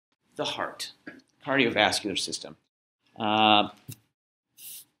the heart, cardiovascular system.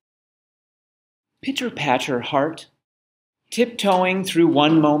 Pitter-patter heart, tiptoeing through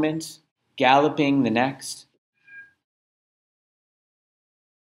one moment, galloping the next.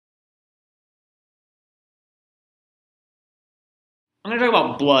 I'm going to talk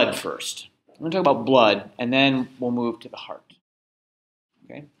about blood first. I'm going to talk about blood, and then we'll move to the heart.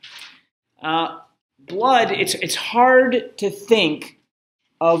 Okay. Blood, it's hard to think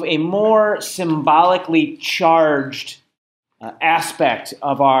of a more symbolically charged aspect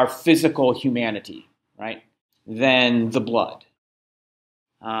of our physical humanity, right, than the blood.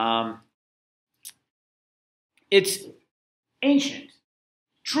 It's ancient,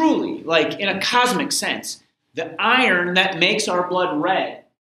 truly, like in a cosmic sense. The iron that makes our blood red,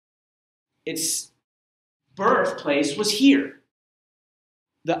 its birthplace was here.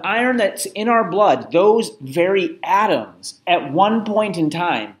 The iron that's in our blood, those very atoms, at one point in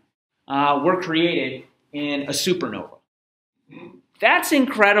time, were created in a supernova. That's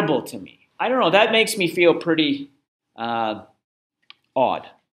incredible to me. I don't know, that makes me feel pretty odd.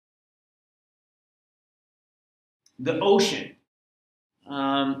 The ocean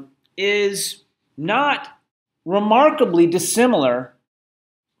is not remarkably dissimilar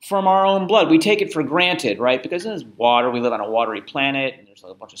from our own blood. We take it for granted, right? Because there's water, we live on a watery planet, and there's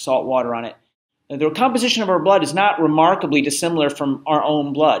a bunch of salt water on it. The composition of our blood is not remarkably dissimilar from our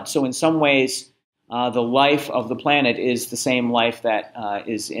own blood. So in some ways, the life of the planet is the same life that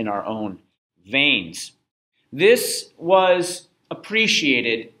is in our own veins. This was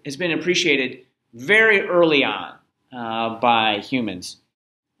appreciated, has been appreciated very early on by humans.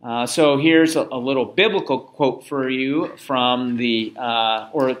 So here's a little biblical quote for you from the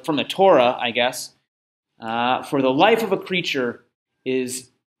Torah, I guess. For the life of a creature is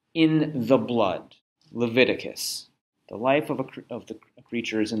in the blood. Leviticus. The life of the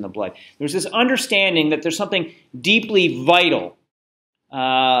creature is in the blood. There's this understanding that there's something deeply vital.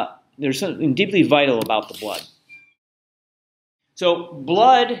 There's something deeply vital about the blood. So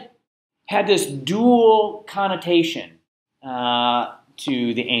blood had this dual connotation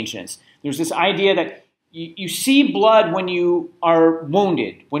to the ancients. There's this idea that you see blood when you are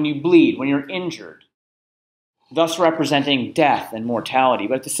wounded, when you bleed, when you're injured, thus representing death and mortality.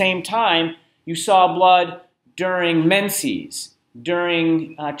 But at the same time, you saw blood during menses,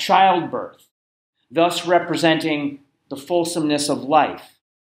 during childbirth, thus representing the fulsomeness of life.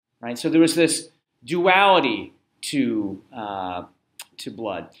 Right? So there was this duality to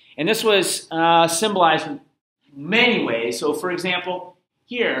blood. And this was symbolized in many ways. So for example,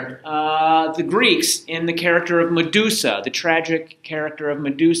 here, the Greeks in the character of Medusa, the tragic character of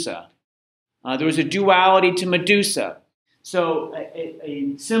Medusa. There was a duality to Medusa. So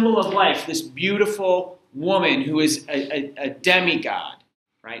a symbol of life, this beautiful woman who is a demigod,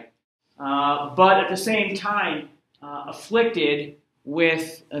 right? But at the same time, afflicted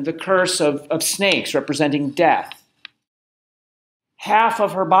with the curse of snakes representing death. Half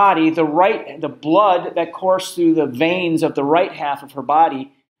of her body, the blood that coursed through the veins of the right half of her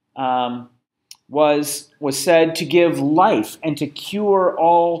body was said to give life and to cure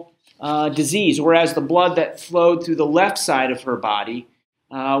all disease, whereas the blood that flowed through the left side of her body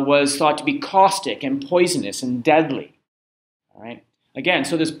was thought to be caustic and poisonous and deadly. All right? Again,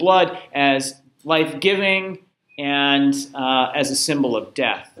 so this blood as life-giving and as a symbol of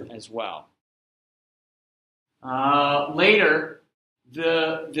death as well. Later,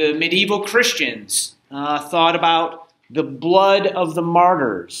 the medieval Christians thought about the blood of the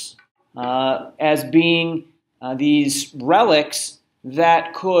martyrs as being these relics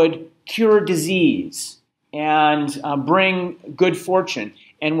that could cure disease and bring good fortune,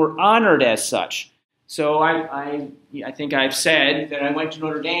 and were honored as such. So I think I've said that I went to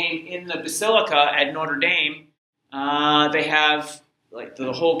Notre Dame. In the Basilica at Notre Dame, they have, like,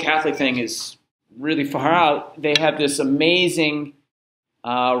 the whole Catholic thing is really far out. They have this amazing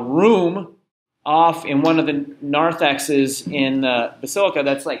room off in one of the narthexes in the Basilica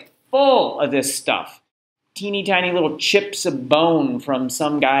that's like full of this stuff. Teeny tiny little chips of bone from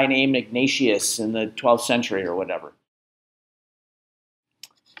some guy named Ignatius in the 12th century or whatever.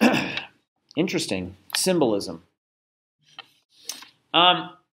 Interesting. Symbolism.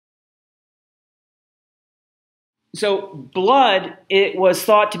 So blood, it was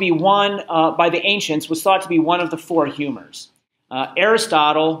thought to be one, by the ancients, was thought to be one of the four humors.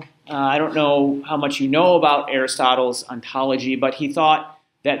 Aristotle, I don't know how much you know about Aristotle's ontology, but he thought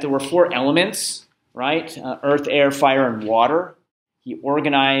that there were four elements, right? Earth, air, fire, and water. He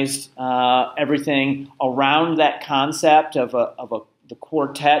organized everything around that concept of the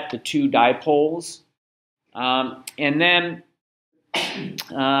quartet, the two dipoles. And then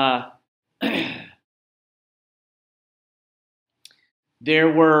There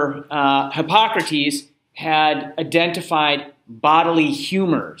were, Hippocrates had identified bodily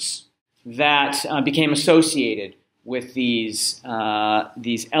humors that became associated with these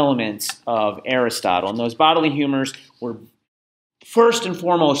elements of Aristotle. And those bodily humors were first and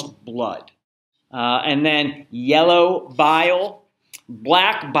foremost blood, and then yellow bile,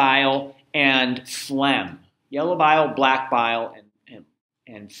 black bile, and phlegm. Yellow bile, black bile,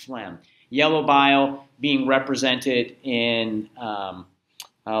 and phlegm. Yellow bile being represented in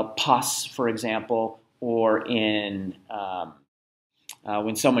pus, for example, or in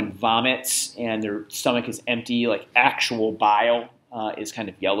when someone vomits and their stomach is empty, like actual bile is kind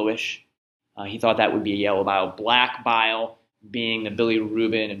of yellowish. He thought that would be a yellow bile. Black bile being the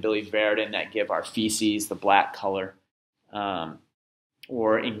bilirubin and biliverdin that give our feces the black color.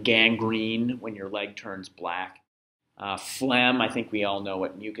 Or in gangrene, when your leg turns black. Phlegm, I think we all know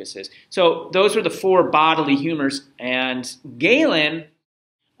what mucus is. So those are the four bodily humors. And Galen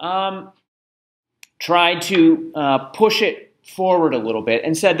tried to push it forward a little bit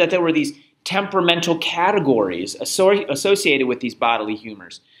and said that there were these temperamental categories associated with these bodily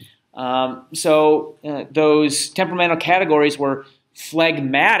humors. Those temperamental categories were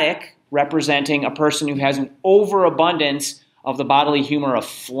phlegmatic, representing a person who has an overabundance of the bodily humor of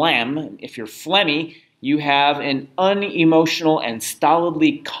phlegm. If you're phlegmy, you have an unemotional and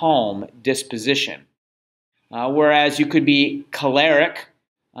stolidly calm disposition. Whereas you could be choleric,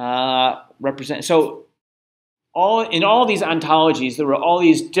 in all these ontologies, there were all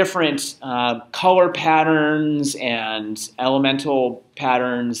these different color patterns and elemental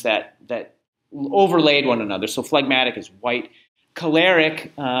patterns that overlaid one another. So phlegmatic is white.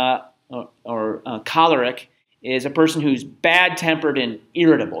 Choleric or choleric is a person who's bad-tempered and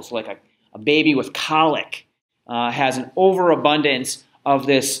irritable. So like a baby with colic has an overabundance of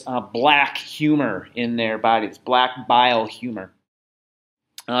this black humor in their body, this black bile humor.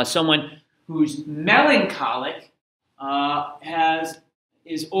 Someone who's melancholic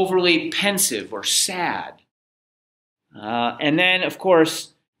is overly pensive or sad. And then, of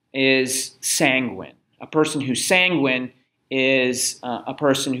course, is sanguine. A person who's sanguine is a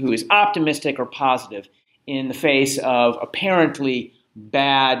person who is optimistic or positive in the face of apparently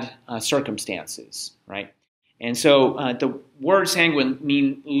bad circumstances, right? And so the word sanguine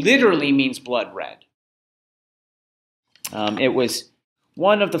literally means blood red. It was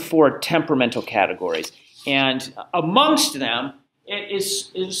one of the four temperamental categories. And amongst them, it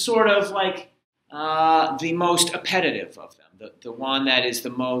is sort of like the most appetitive of them, the one that is the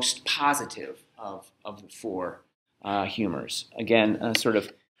most positive of the four humors. Again, sort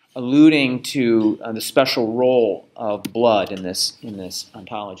of alluding to the special role of blood in this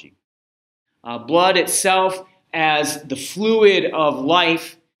ontology. Blood itself, as the fluid of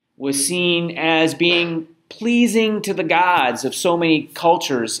life, was seen as being pleasing to the gods of so many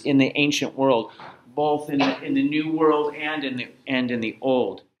cultures in the ancient world, both in the New World and in the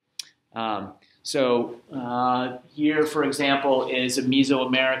Old. Here, for example, is a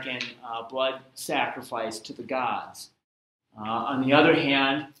Mesoamerican blood sacrifice to the gods. On the other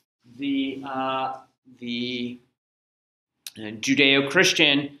hand, the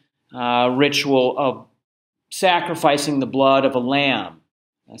Judeo-Christian ritual of sacrificing the blood of a lamb,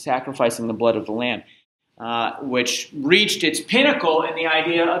 which reached its pinnacle in the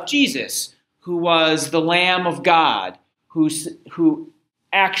idea of Jesus, who was the Lamb of God, who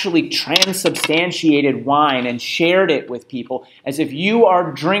actually transubstantiated wine and shared it with people as if you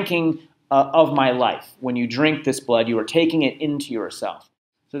are drinking of my life. When you drink this blood, you are taking it into yourself.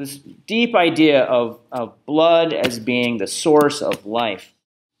 So this deep idea of blood as being the source of life.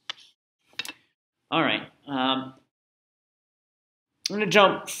 All right. I'm going to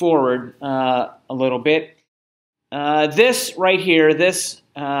jump forward a little bit. This right here, this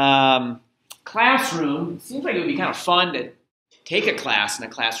classroom, it seems like it would be kind of fun to take a class in a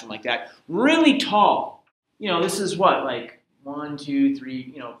classroom like that. Really tall. This is what, like 1, 2,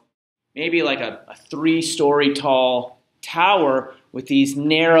 3, maybe like a 3-story tall tower with these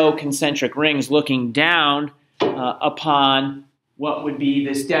narrow concentric rings looking down upon what would be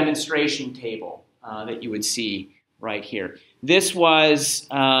this demonstration table that you would see right here. This was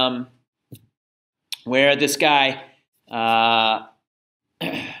where this guy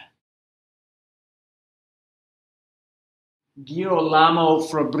Girolamo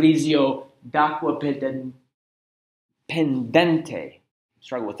Fabrizio d'Acqua Pendente.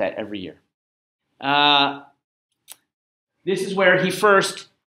 Struggle with that every year. This is where he first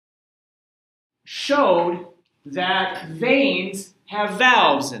showed that veins have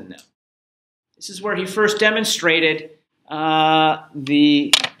valves in them. This is where he first demonstrated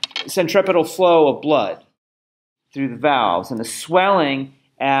the centripetal flow of blood through the valves and the swelling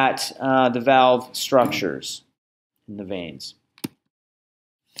at the valve structures in the veins.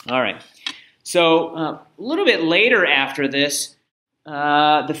 All right. So a little bit later after this,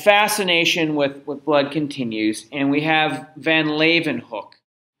 the fascination with blood continues, and we have Van Leeuwenhoek,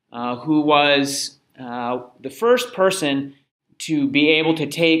 who was the first person to be able to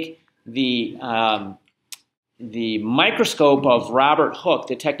take the microscope of Robert Hooke,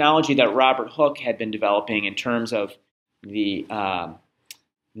 the technology that Robert Hooke had been developing in terms of the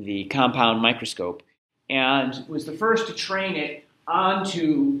compound microscope, and was the first to train it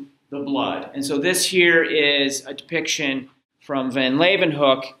onto the blood. And so this here is a depiction from Van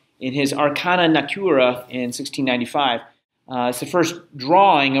Leeuwenhoek in his Arcana Natura in 1695. It's the first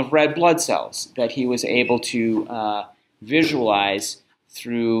drawing of red blood cells that he was able to visualize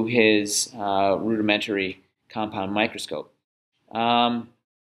through his rudimentary compound microscope. About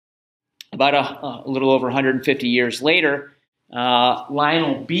a little over 150 years later,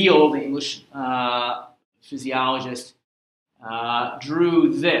 Lionel Beale, the English physiologist,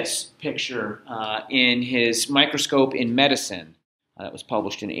 drew this picture in his Microscope in Medicine that was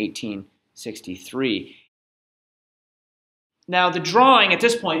published in 1863. Now, the drawing at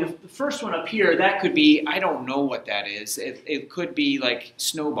this point, the first one up here, that could be, I don't know what that is. It could be like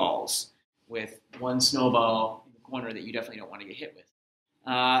snowballs with one snowball in the corner that you definitely don't want to get hit with.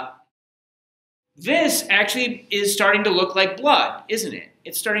 This actually is starting to look like blood, isn't it?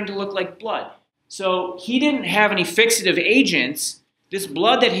 It's starting to look like blood. So he didn't have any fixative agents. This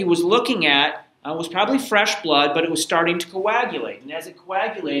blood that he was looking at was probably fresh blood, but it was starting to coagulate. And as it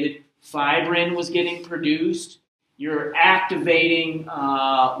coagulated, fibrin was getting produced. You're activating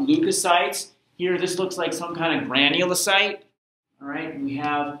leukocytes. Here, this looks like some kind of granulocyte. All right, we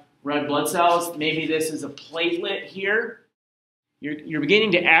have red blood cells. Maybe this is a platelet here. You're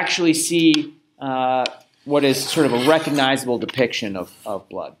beginning to actually see what is sort of a recognizable depiction of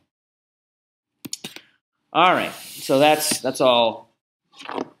blood. All right, so that's all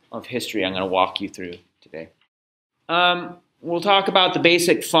of history I'm going to walk you through today. We'll talk about the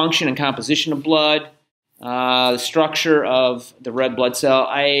basic function and composition of blood, the structure of the red blood cell.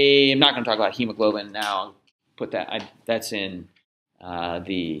 I am not going to talk about hemoglobin now. I'll put that's in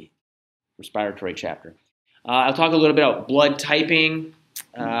the respiratory chapter. I'll talk a little bit about blood typing,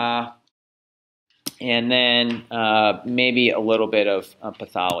 and then maybe a little bit of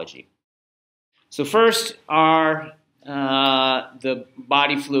pathology. So first are the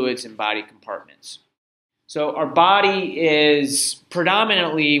body fluids and body compartments. So our body is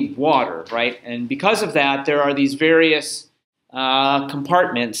predominantly water, right? And because of that, there are these various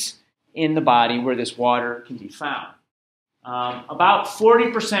compartments in the body where this water can be found. About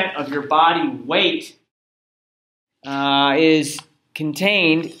 40% of your body weight is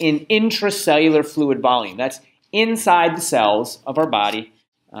contained in intracellular fluid volume. That's inside the cells of our body.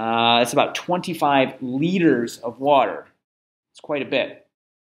 It's about 25 liters of water. It's quite a bit.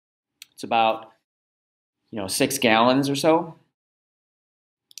 It's about 6 gallons or so.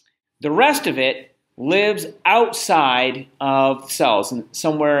 The rest of it lives outside of cells,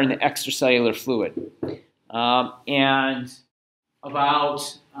 somewhere in the extracellular fluid. And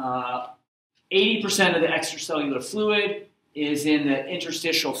about 80% of the extracellular fluid is in the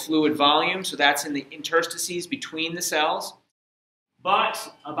interstitial fluid volume, so that's in the interstices between the cells.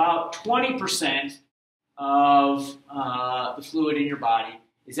 But about 20% of the fluid in your body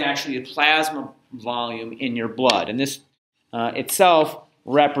is actually the plasma volume in your blood. And this itself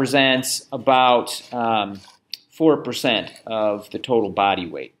represents about 4% of the total body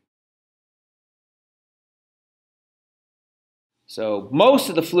weight. So most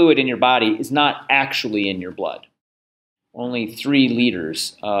of the fluid in your body is not actually in your blood. Only 3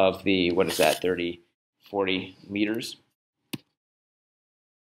 liters of the, 40 liters.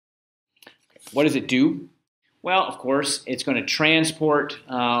 What does it do? Well, of course, it's going to transport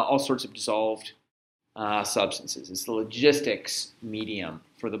all sorts of dissolved substances. It's the logistics medium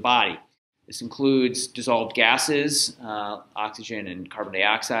for the body. This includes dissolved gases, oxygen and carbon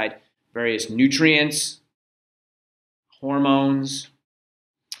dioxide, various nutrients, hormones,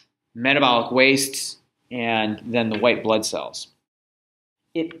 metabolic wastes, and then the white blood cells.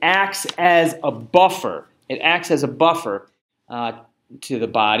 It acts as a buffer. It acts as a buffer to the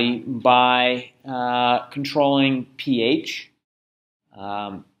body by controlling pH,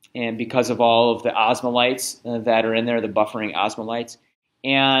 and because of all of the osmolytes that are in there, the buffering osmolytes,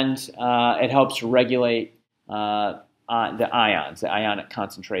 and it helps to regulate the ions, the ionic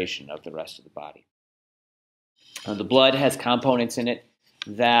concentration of the rest of the body. The blood has components in it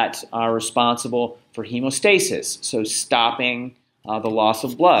that are responsible for hemostasis, so stopping the loss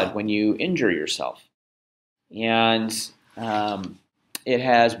of blood when you injure yourself. And it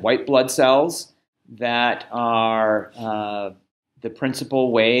has white blood cells that are the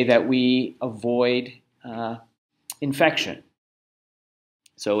principal way that we avoid infection.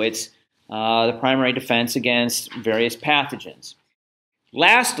 So it's the primary defense against various pathogens.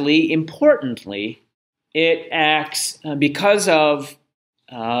 Lastly, importantly, it acts because of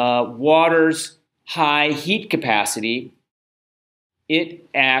water's high heat capacity. It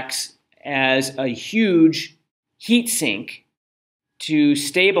acts as a huge heat sink to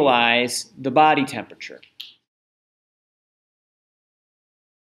stabilize the body temperature.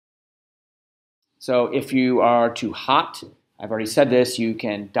 So if you are too hot, I've already said this, you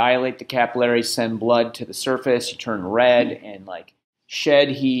can dilate the capillaries, send blood to the surface, you turn red and like shed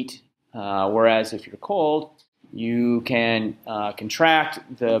heat, whereas if you're cold, you can contract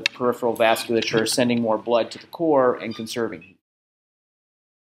the peripheral vasculature, sending more blood to the core and conserving heat.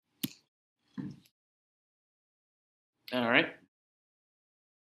 All right.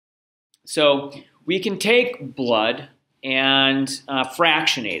 So we can take blood and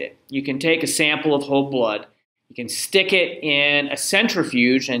fractionate it. You can take a sample of whole blood, you can stick it in a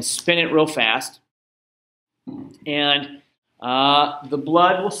centrifuge and spin it real fast, and the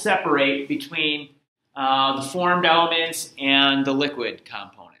blood will separate between the formed elements and the liquid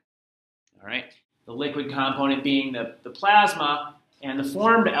component. All right, the liquid component being the plasma, and the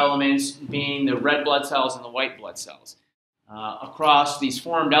formed elements being the red blood cells and the white blood cells. Across these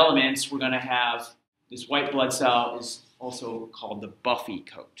formed elements, we're going to have this white blood cell is also called the Buffy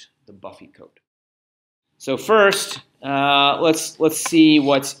coat. The Buffy coat. So first, let's see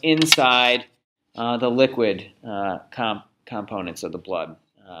what's inside the liquid components of the blood.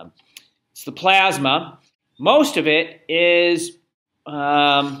 It's the plasma. Most of it is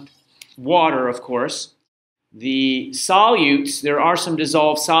water, of course. The solutes, there are some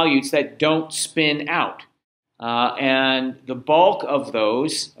dissolved solutes that don't spin out. And the bulk of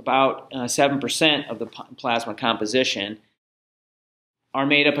those, about 7% of the plasma composition, are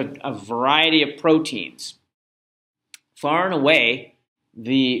made up of a variety of proteins. Far and away,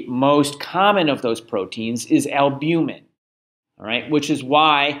 the most common of those proteins is albumin, all right, which is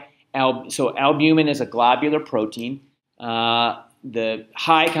why, so albumin is a globular protein. The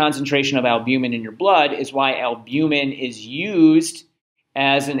high concentration of albumin in your blood is why albumin is used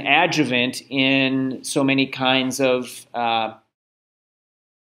as an adjuvant in so many kinds of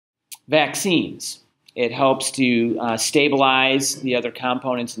vaccines. It helps to stabilize the other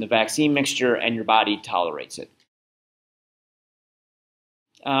components in the vaccine mixture, and your body tolerates it.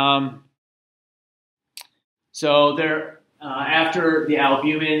 So there, after the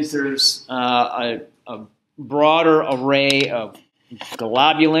albumins, there's a broader array of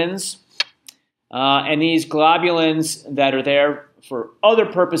globulins. And these globulins that are there for other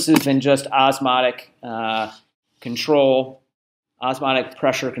purposes than just osmotic control, osmotic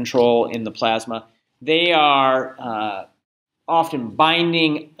pressure control in the plasma, they are often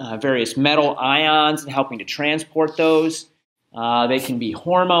binding various metal ions and helping to transport those. They can be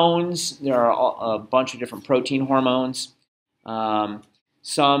hormones. There are a bunch of different protein hormones. Some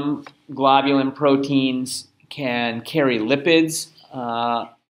globulin proteins can carry lipids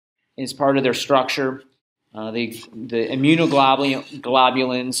as part of their structure. The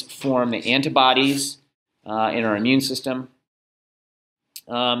immunoglobulins form the antibodies in our immune system.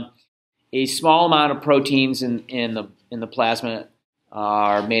 A small amount of proteins in the plasma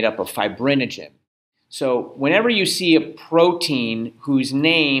are made up of fibrinogen. So whenever you see a protein whose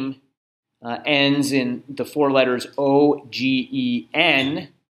name ends in the four letters O-G-E-N,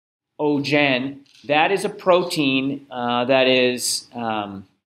 OGen, that is a protein that is,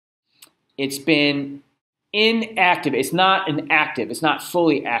 it's been inactive. It's not it's not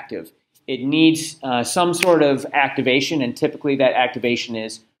fully active. It needs some sort of activation, and typically that activation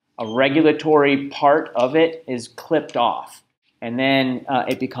is a regulatory part of it is clipped off, and then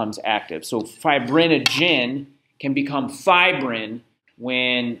it becomes active. So fibrinogen can become fibrin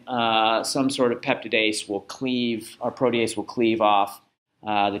when some sort of peptidase will cleave, or protease will cleave off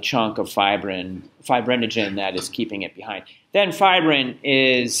the chunk of fibrinogen that is keeping it behind. Then fibrin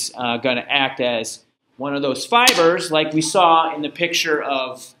is going to act as one of those fibers, like we saw in the picture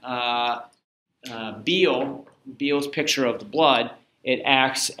of Beale's picture of the blood. It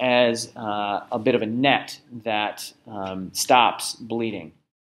acts as a bit of a net that stops bleeding.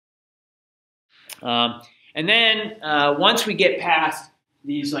 And then once we get past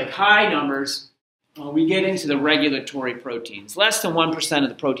these like high numbers, we get into the regulatory proteins. Less than 1% of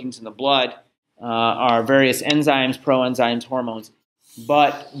the proteins in the blood are various enzymes, proenzymes, hormones.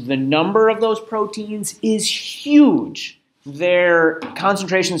 but the number of those proteins is huge. Their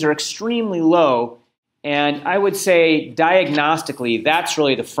concentrations are extremely low, and I would say diagnostically, that's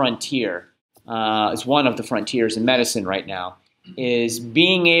really the frontier. It's one of the frontiers in medicine right now, is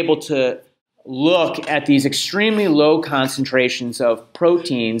being able to look at these extremely low concentrations of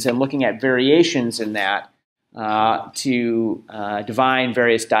proteins and looking at variations in that to divine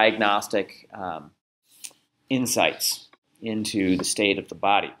various diagnostic insights into the state of the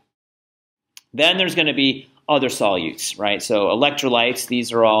body. Then there's going to be other solutes, right? So electrolytes,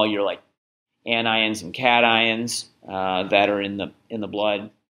 these are all your like anions and cations that are in the blood.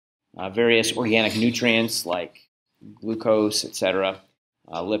 Various organic nutrients like glucose, etc.,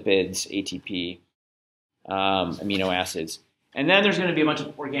 lipids, ATP, amino acids. And then there's going to be a bunch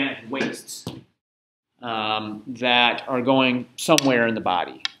of organic wastes that are going somewhere in the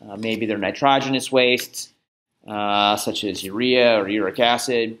body. Maybe they're nitrogenous wastes, such as urea or uric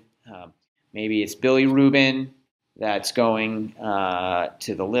acid. Maybe it's bilirubin that's going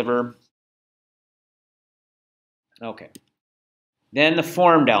to the liver. Okay. Then the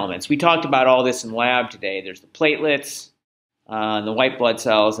formed elements. We talked about all this in lab today. There's the platelets, the white blood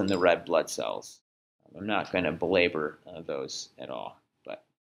cells, and the red blood cells. I'm not going to belabor those at all, but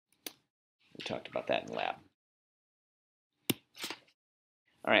we talked about that in lab.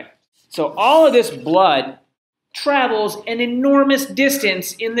 All right. So all of this blood travels an enormous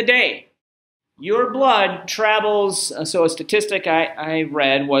distance in the day. Your blood travels, so a statistic I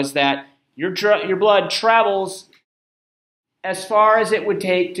read was that your blood travels as far as it would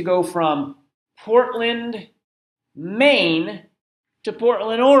take to go from Portland, Maine to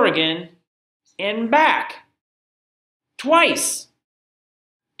Portland, Oregon and back twice.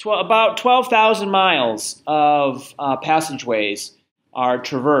 About 12,000 miles of passageways are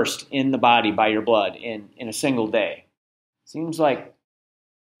traversed in the body by your blood in a single day. Seems like a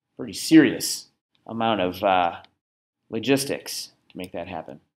pretty serious amount of logistics to make that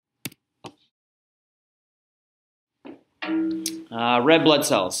happen. Red blood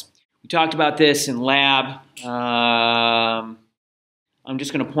cells. We talked about this in lab. I'm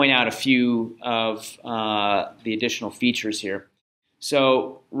just going to point out a few of the additional features here.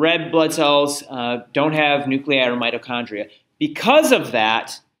 So red blood cells don't have nuclei or mitochondria. Because of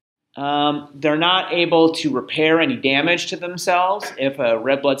that, they're not able to repair any damage to themselves. If a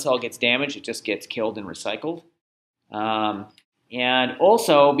red blood cell gets damaged, it just gets killed and recycled. And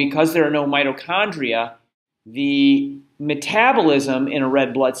also, because there are no mitochondria, the metabolism in a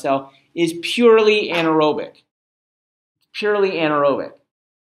red blood cell is purely anaerobic. Purely anaerobic.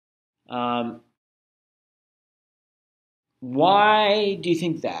 Why do you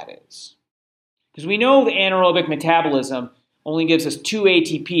think that is? Because we know the anaerobic metabolism only gives us 2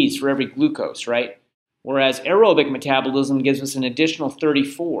 ATPs for every glucose, right? Whereas aerobic metabolism gives us an additional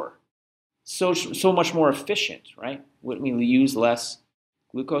 34. So much more efficient, right? Wouldn't we use less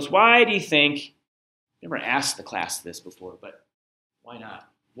glucose? Why do you think, never asked the class this before, but why not?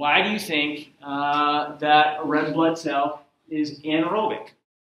 Why do you think that a red blood cell is anaerobic?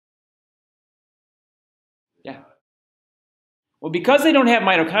 Yeah. Well, because they don't have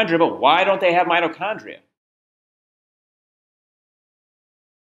mitochondria, but why don't they have mitochondria?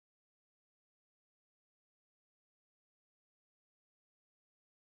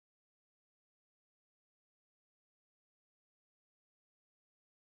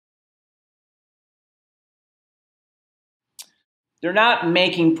 They're not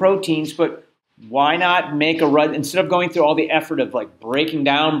making proteins, but why not make a red, instead of going through all the effort of like breaking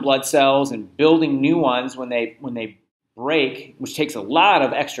down blood cells and building new ones when they break, which takes a lot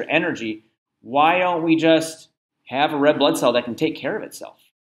of extra energy, why don't we just have a red blood cell that can take care of itself?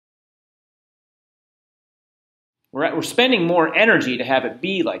 We're spending more energy to have it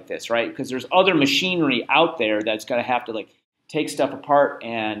be like this, right? Because there's other machinery out there that's going to have to like take stuff apart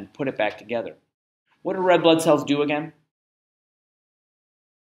and put it back together. What do red blood cells do again?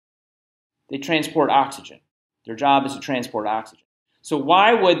 They transport oxygen. Their job is to transport oxygen. So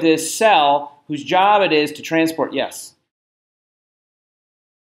why would this cell, whose job it is to transport, yes?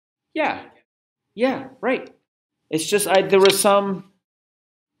 Yeah, right. It's just, there was some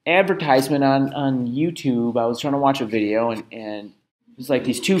advertisement on YouTube. I was trying to watch a video, and it was like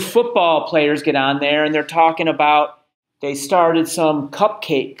these 2 football players get on there, and they're talking about they started some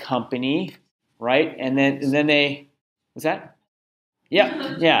cupcake company, right? And then they, what's that?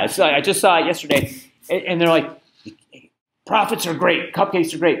 Yeah. So I just saw it yesterday, and they're like, profits are great,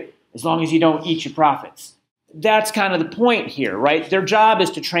 cupcakes are great, as long as you don't eat your profits. That's kind of the point here, right? Their job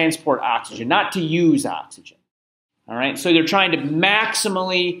is to transport oxygen, not to use oxygen. All right, so they're trying to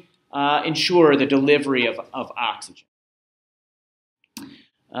maximally ensure the delivery of oxygen.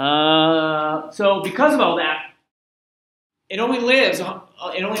 So because of all that, it only lives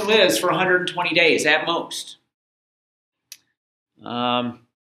for 120 days at most.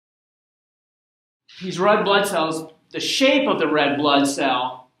 These red blood cells, the shape of the red blood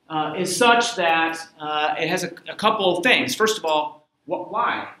cell is such that it has a couple of things. First of all,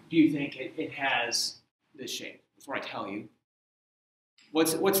 why do you think it has this shape? Before I tell you,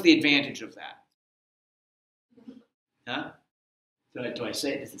 what's the advantage of that? Huh? Do I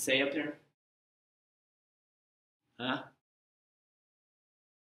say? Does it say up there? Huh?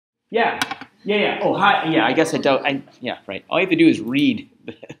 Yeah. Oh, hi. Yeah, I guess I don't. Yeah, right. All you have to do is read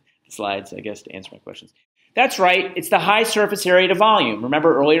the slides, I guess, to answer my questions. That's right. It's the high surface area to volume.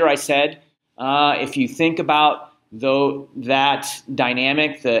 Remember earlier I said if you think about that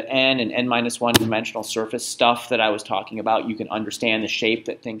dynamic, the n and n-1 dimensional surface stuff that I was talking about, you can understand the shape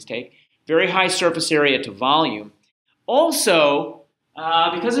that things take. Very high surface area to volume. Also,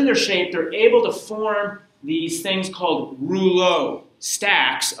 because of their shape, they're able to form these things called rouleaux,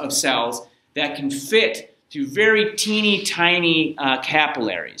 stacks of cells that can fit through very teeny tiny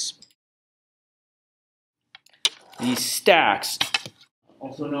capillaries. These stacks,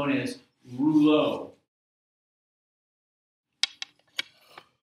 also known as rouleaux.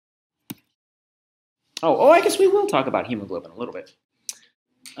 Oh, I guess we will talk about hemoglobin a little bit.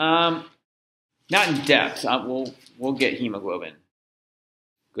 Not in depth. We'll get hemoglobin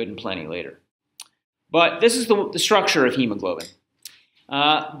good and plenty later. But this is the structure of hemoglobin.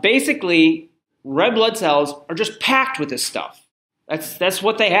 Basically, red blood cells are just packed with this stuff. That's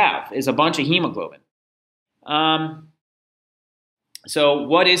what they have, is a bunch of hemoglobin. So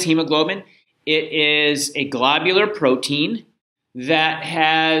what is hemoglobin? It is a globular protein that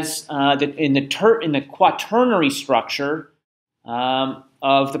has in the quaternary structure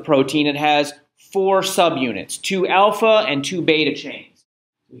of the protein, it has 4 subunits, 2 alpha and 2 beta chains.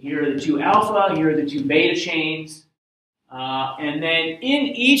 So here are the 2 alpha, here are the 2 beta chains. And then in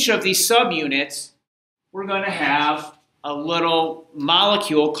each of these subunits, we're going to have a little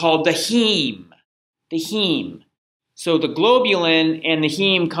molecule called the heme. The heme. So the globulin and the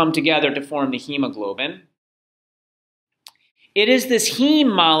heme come together to form the hemoglobin. It is this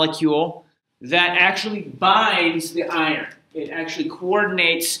heme molecule that actually binds the iron. It actually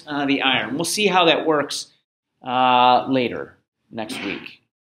coordinates the iron. We'll see how that works later, next week.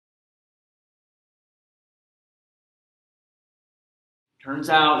 Turns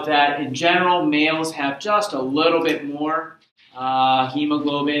out that in general, males have just a little bit more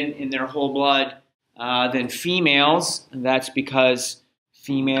hemoglobin in their whole blood than females. And that's because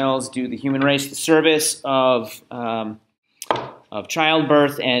females do the human race the service of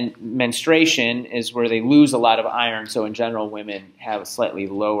childbirth, and menstruation is where they lose a lot of iron. So in general, women have a slightly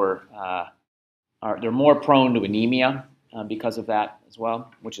lower, they're more prone to anemia because of that as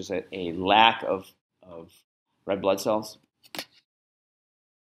well, which is a lack of red blood cells.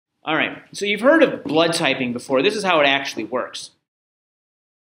 All right, so you've heard of blood typing before. This is how it actually works.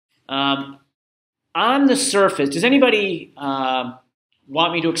 On the surface, does anybody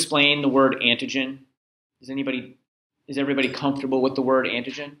want me to explain the word antigen? Is everybody comfortable with the word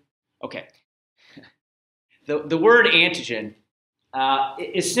antigen? Okay. The word antigen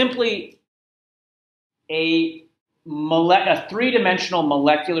is simply a 3-dimensional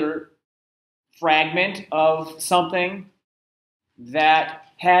molecular fragment of something that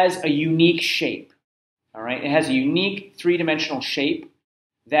has a unique shape. All right? It has a unique 3-dimensional shape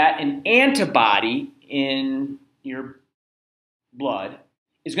that an antibody in your blood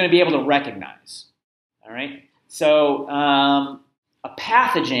is going to be able to recognize. All right? So a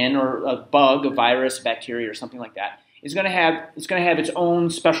pathogen or a bug, a virus, bacteria, or something like that is going to have its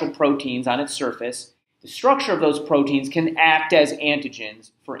own special proteins on its surface. The structure of those proteins can act as antigens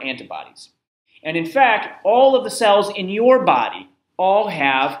for antibodies. And in fact, all of the cells in your body all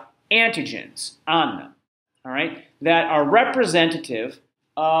have antigens on them, all right, that are representative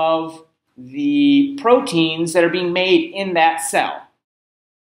of the proteins that are being made in that cell.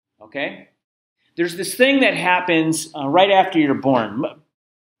 Okay? There's this thing that happens right after you're born.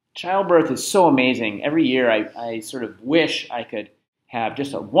 Childbirth is so amazing. Every year I sort of wish I could have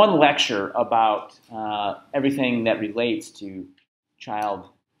just one lecture about everything that relates to child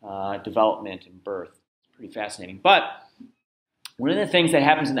development and birth. It's pretty fascinating. But one of the things that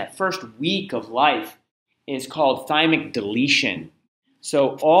happens in that first week of life is called thymic deletion.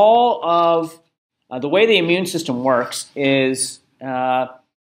 So all of the way the immune system works is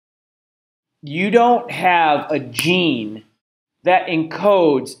you don't have a gene that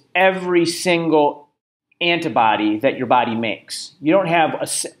encodes every single antibody that your body makes. You don't have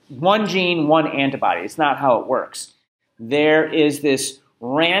one gene, one antibody. It's not how it works. There is this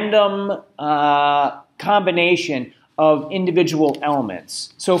random combination of individual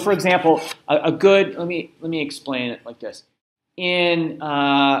elements. So, for example, let me explain it like this. In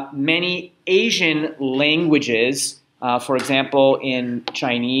many Asian languages, for example, in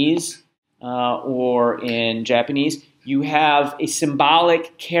Chinese or in Japanese, you have a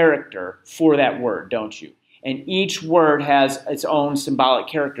symbolic character for that word, don't you? And each word has its own symbolic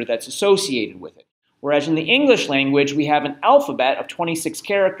character that's associated with it. Whereas in the English language, we have an alphabet of 26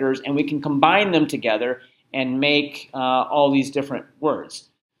 characters, and we can combine them together and make all these different words.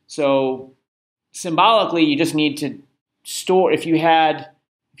 So symbolically, you just need to store, if you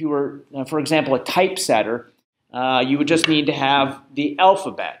were, for example, a typesetter, you would just need to have the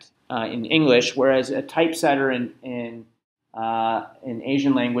alphabet in English, whereas a typesetter in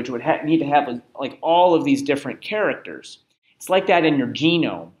Asian language would need to have like all of these different characters. It's like that in your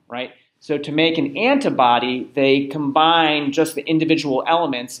genome, right? So to make an antibody, they combine just the individual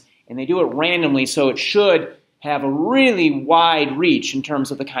elements, and they do it randomly, so it should have a really wide reach in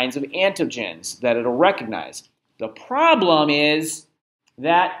terms of the kinds of antigens that it'll recognize. The problem is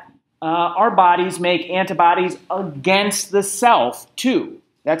that our bodies make antibodies against the self, too.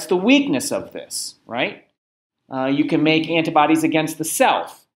 That's the weakness of this, right? You can make antibodies against the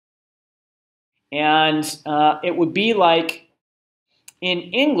self. And it would be like in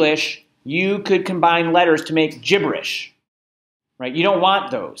English, you could combine letters to make gibberish, right? You don't want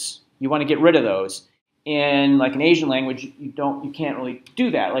those. You want to get rid of those. In like an Asian language, you can't really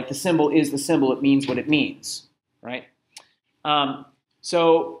do that. Like the symbol is the symbol, it means what it means, right?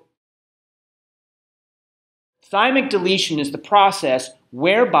 So thymic deletion is the process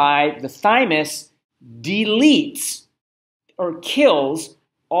whereby the thymus deletes or kills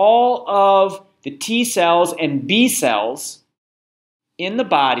all of the T cells and B cells in the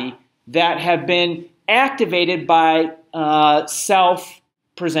body that have been activated by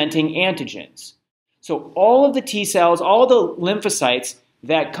self-presenting antigens. So all of the T cells, all the lymphocytes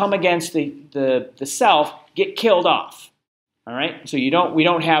that come against the self get killed off. All right, so we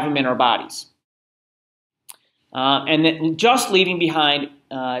don't have them in our bodies, and then just leaving behind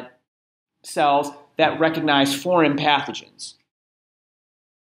cells that recognize foreign pathogens.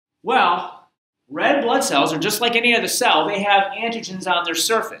 Well, red blood cells are just like any other cell. They have antigens on their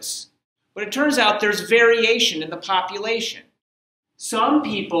surface. But it turns out there's variation in the population. Some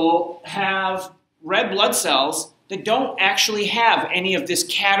people have red blood cells that don't actually have any of this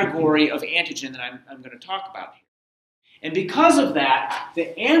category of antigen that I'm going to talk about here. And because of that,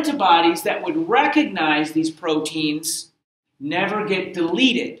 the antibodies that would recognize these proteins never get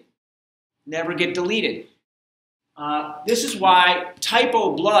deleted. Never get deleted. This is why type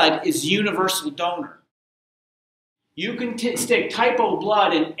O blood is universal donor. You can stick type O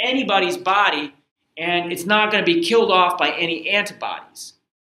blood in anybody's body, and it's not going to be killed off by any antibodies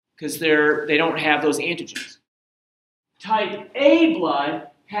because they don't have those antigens. Type A blood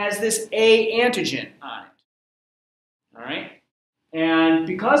has this A antigen on it. All right? And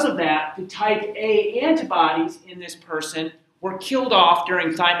because of that, the type A antibodies in this person were killed off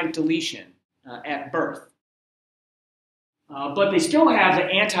during thymic deletion at birth. But they still have the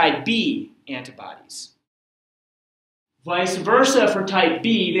anti-B antibodies. Vice versa for type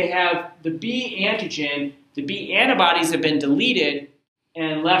B, they have the B antigen, the B antibodies have been deleted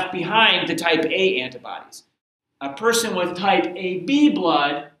and left behind the type A antibodies. A person with type AB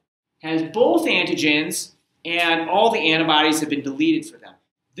blood has both antigens and all the antibodies have been deleted for them.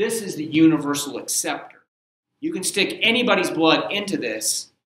 This is the universal acceptor. You can stick anybody's blood into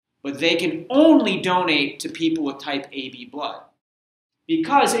this, but they can only donate to people with type AB blood.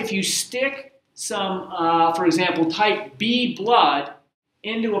 Because if you stick some, for example, type B blood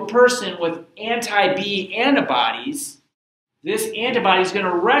into a person with anti-B antibodies, this antibody is going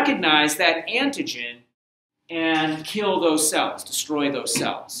to recognize that antigen and kill those cells, destroy those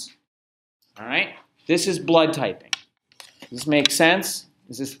cells. All right? This is blood typing. Does this make sense?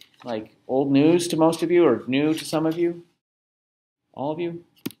 Is this like old news to most of you or new to some of you? All of you?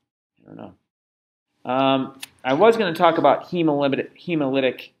 I don't know. I was going to talk about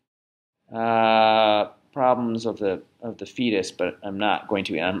hemolytic problems of the fetus, but I'm not going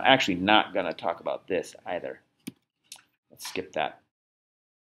to. And I'm actually not going to talk about this either. Let's skip that.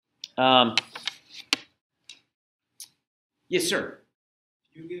 Yes, sir.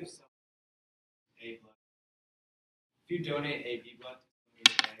 You give someone A blood. If you donate AB blood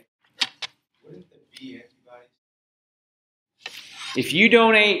to somebody today, wouldn't the B antibodies? If you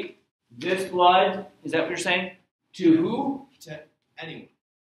donate this blood, is that what you're saying? To who? To anyone.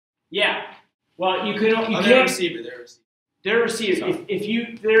 Yeah. Well, you can't. They're a receiver. They're a receiver.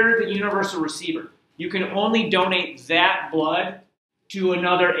 If they're the universal receiver, you can only donate that blood to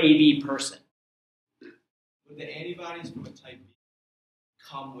another AB person. Would the antibodies from a type B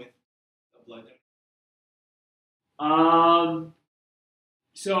come with a blood donor?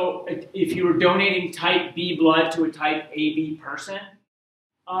 So if you were donating type B blood to a type AB person,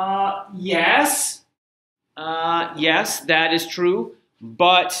 yes, yes, that is true.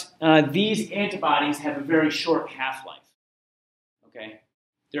 But these antibodies have a very short half-life. Okay,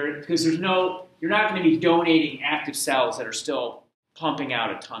 because you're not going to be donating active cells that are still pumping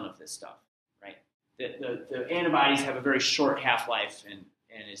out a ton of this stuff, right? The antibodies have a very short half-life, and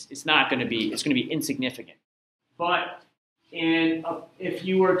it's going to be insignificant. But if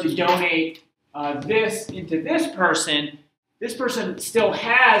you were to donate this into this person still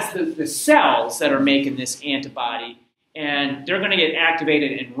has the cells that are making this antibody, and they're going to get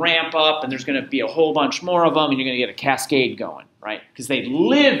activated and ramp up, and there's going to be a whole bunch more of them, and you're going to get a cascade going, right? Because they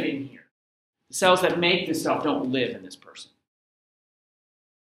live in here. The cells that make this stuff don't live in this person.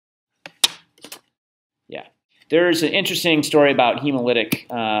 Yeah. There's an interesting story about hemolytic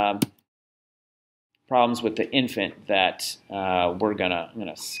problems with the infant that I'm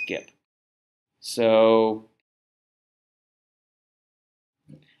gonna skip. So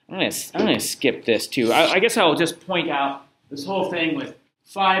I'm gonna skip this too. I guess I'll just point out this whole thing with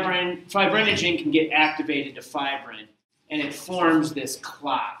fibrin. Fibrinogen can get activated to fibrin, and it forms this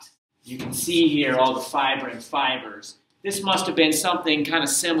clot. You can see here all the fibrin fibers. This must have been something kind of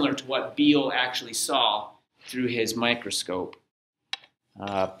similar to what Beal actually saw through his microscope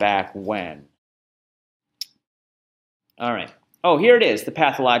back when. All right. Oh, here it is, the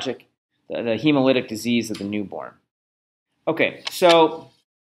pathologic, the hemolytic disease of the newborn. Okay, so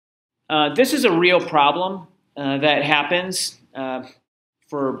this is a real problem that happens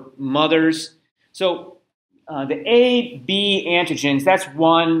for mothers. So the A, B antigens, that's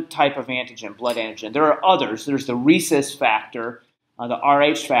one type of antigen, blood antigen. There are others. There's the rhesus factor, the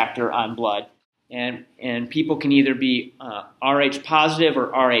Rh factor on blood, and people can either be Rh positive or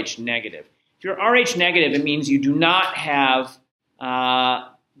Rh negative. If you're Rh negative, it means you do not have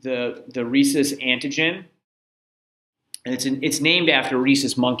the rhesus antigen. And it's named after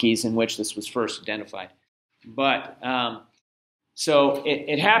rhesus monkeys in which this was first identified. But so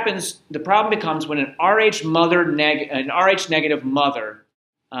it happens. The problem becomes when an Rh negative mother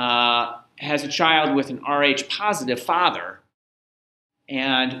has a child with an Rh positive father,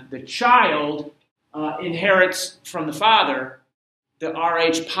 and the child inherits from the father the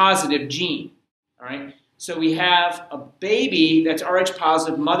Rh positive gene. All right. So we have a baby that's Rh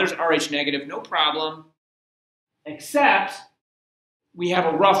positive, mother's Rh negative, no problem. Except we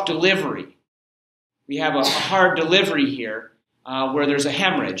have a rough delivery. We have a hard delivery here where there's a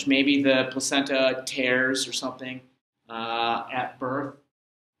hemorrhage. Maybe the placenta tears or something at birth.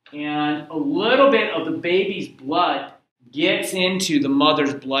 And a little bit of the baby's blood gets into the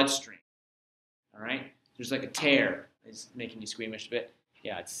mother's bloodstream. All right? There's like a tear. It's making you squeamish a bit.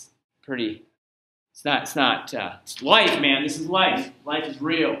 Yeah, it's pretty. It's life, man. This is life. Life is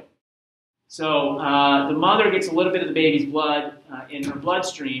real. So the mother gets a little bit of the baby's blood in her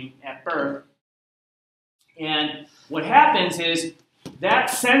bloodstream at birth. And what happens is that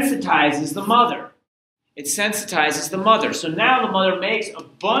sensitizes the mother. It sensitizes the mother. So now the mother makes a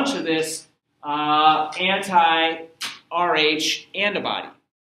bunch of this anti-Rh antibody.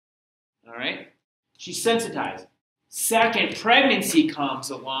 All right? She's sensitized. Second pregnancy comes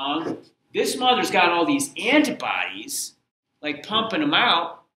along. This mother's got all these antibodies, like pumping them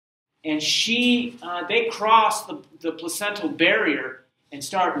out. And they cross the placental barrier and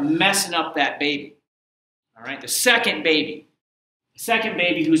start messing up that baby. All right, the second baby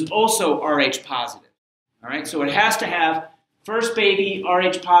who's also Rh positive. All right, so it has to have first baby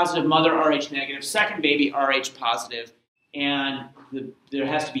Rh positive, mother Rh negative, second baby Rh positive, and there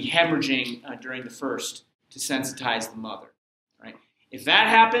has to be hemorrhaging during the first to sensitize the mother. All right, if that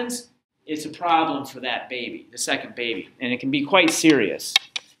happens, it's a problem for that baby, the second baby, and it can be quite serious.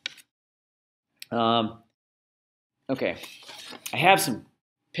 Okay, I have some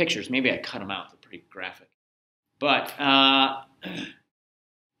pictures. Maybe I cut them out. They're pretty graphic. But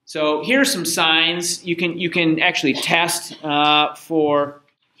so here's some signs. You can actually test for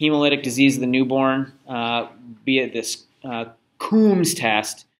hemolytic disease of the newborn via this Coombs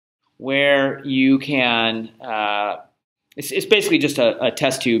test, where you can. It's basically just a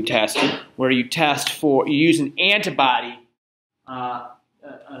test tube test where you use an antibody.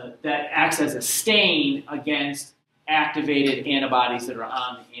 That acts as a stain against activated antibodies that are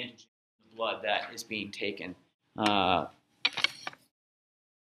on the antigen in the blood that is being taken.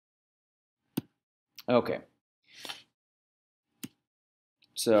 Okay.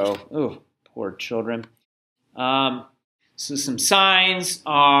 So, poor children. So some signs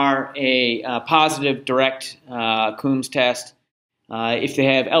are a positive direct Coombs test. If they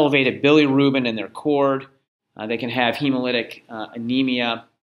have elevated bilirubin in their cord, they can have hemolytic anemia.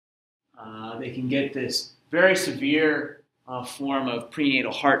 They can get this very severe form of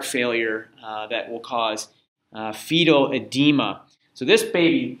prenatal heart failure that will cause fetal edema. So this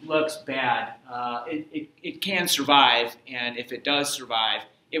baby looks bad. It can survive, and if it does survive,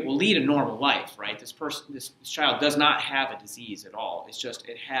 it will lead a normal life, right? This child does not have a disease at all. It's just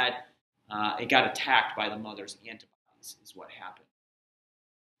it got attacked by the mother's antibodies is what happened.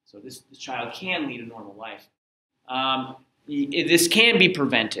 So this child can lead a normal life. This can be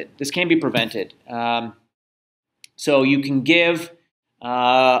prevented. So you can give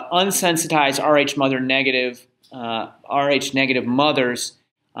unsensitized Rh negative mothers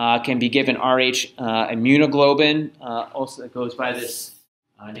can be given Rh immunoglobulin. Also, it goes by this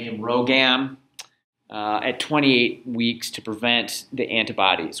name RhoGAM at 28 weeks to prevent the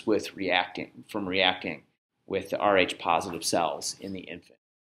antibodies from reacting with the Rh positive cells in the infant.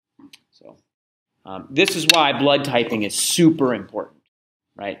 So this is why blood typing is super important,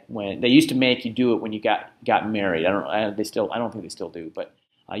 right? When they used to make you do it when you got married. I don't think they still do, but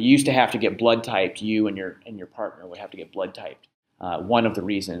you used to have to get blood typed. You and your partner would have to get blood typed. One of the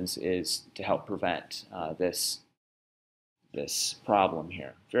reasons is to help prevent this problem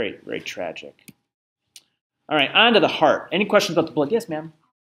here. Very, very tragic. All right, on to the heart. Any questions about the blood? Yes, ma'am.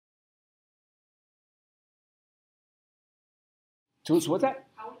 So what's that?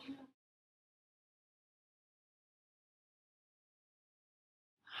 How would you know?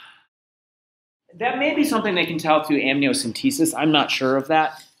 That may be something they can tell through amniocentesis. I'm not sure of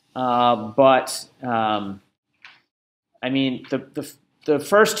that, but I mean the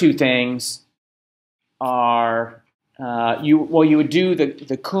first two things are you would do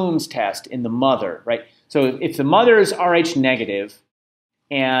the Coombs test in the mother, right? So if the mother is Rh negative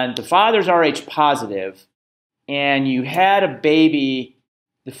and the father's Rh positive, and you had a baby,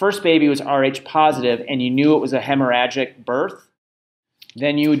 the first baby was Rh positive, and you knew it was a hemorrhagic birth,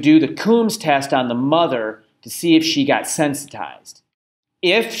 then you would do the Coombs test on the mother to see if she got sensitized.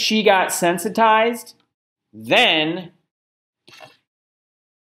 If she got sensitized, then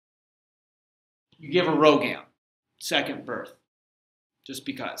you give her RhoGAM, second birth, just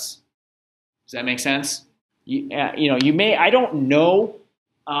because. Does that make sense? You may. I don't know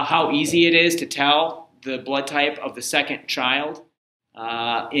how easy it is to tell the blood type of the second child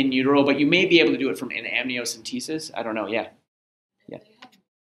in utero, but you may be able to do it from an amniocentesis. I don't know. Yeah.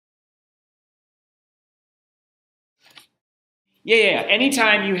 Yeah.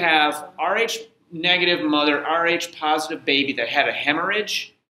 Anytime you have Rh negative mother, Rh positive baby that had a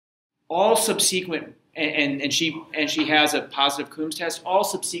hemorrhage, all subsequent, and she has a positive Coombs test, all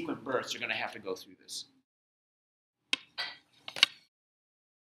subsequent births are going to have to go through this.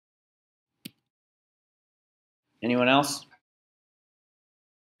 Anyone else?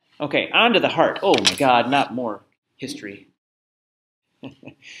 Okay, on to the heart. Oh my God, not more history.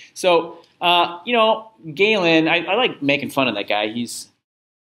 So, Galen, I like making fun of that guy. He's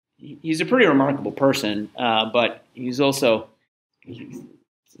a pretty remarkable person, but he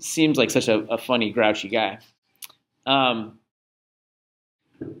seems like such a funny, grouchy guy.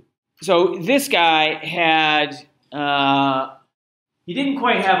 So this guy he didn't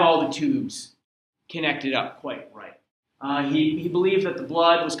quite have all the tubes connected up quite right. He believed that the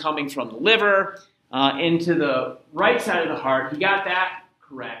blood was coming from the liver into the right side of the heart. He got that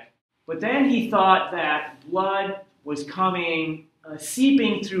correct. But then he thought that blood was coming,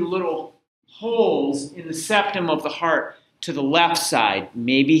 seeping through little holes in the septum of the heart to the left side.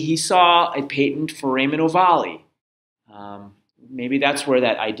 Maybe he saw a patent foramen ovale. Maybe that's where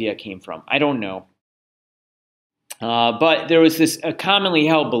that idea came from. I don't know. But there was this commonly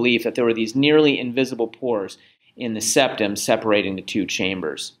held belief that there were these nearly invisible pores in the septum separating the two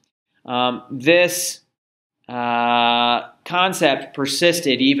chambers. This concept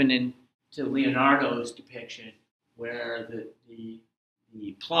persisted even into Leonardo's depiction, where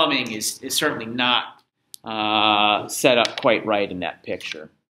the plumbing is certainly not set up quite right in that picture.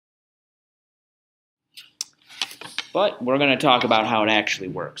 But we're going to talk about how it actually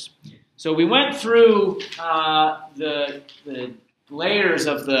works. So we went through the layers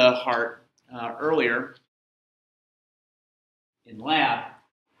of the heart earlier in lab,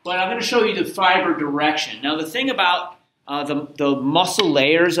 but I'm going to show you the fiber direction. Now the thing about the muscle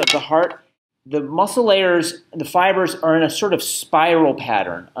layers of the heart, the muscle layers, the fibers are in a sort of spiral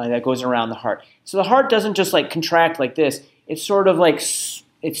pattern that goes around the heart. So the heart doesn't just like contract like this. It's sort of like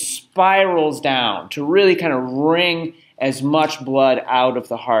it spirals down to really kind of wring as much blood out of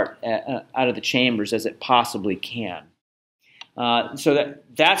the heart, out of the chambers as it possibly can. So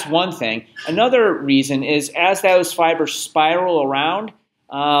that's one thing. Another reason is as those fibers spiral around,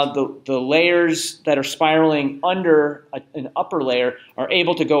 the layers that are spiraling under an upper layer are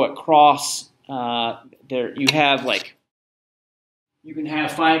able to go across. There, you can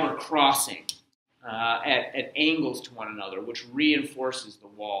have fiber crossing at angles to one another, which reinforces the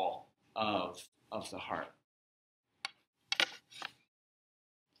wall of the heart.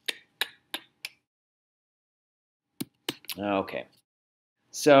 Okay,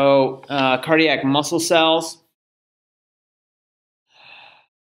 so cardiac muscle cells.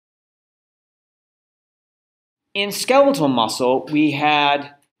 In skeletal muscle, we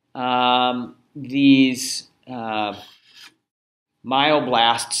had these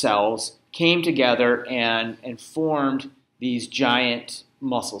myoblast cells came together and formed these giant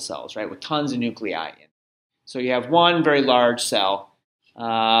muscle cells, right, with tons of nuclei in. So you have one very large cell,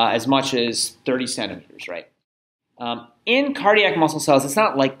 as much as 30 centimeters, right? In cardiac muscle cells, it's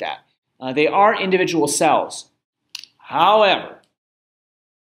not like that. They are individual cells. However,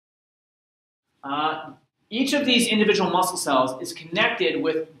 each of these individual muscle cells is connected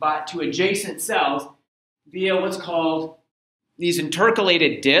to adjacent cells via what's called these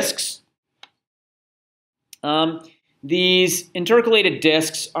intercalated discs. These intercalated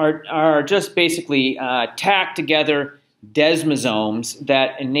discs are just basically tacked together desmosomes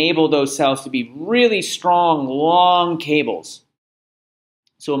that enable those cells to be really strong, long cables.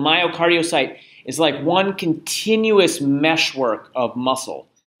 So a myocardiocyte is like one continuous meshwork of muscle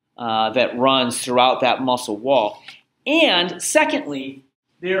that runs throughout that muscle wall. And secondly,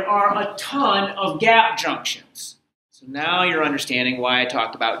 there are a ton of gap junctions. So now you're understanding why I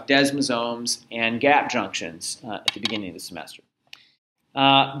talked about desmosomes and gap junctions at the beginning of the semester.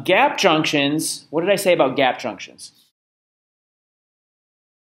 Gap junctions, what did I say about gap junctions?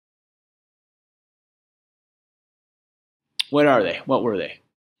 What are they? What were they?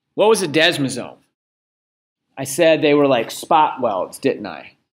 What was a desmosome? I said they were like spot welds, didn't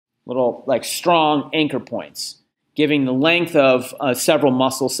I? Little like strong anchor points, giving the length of several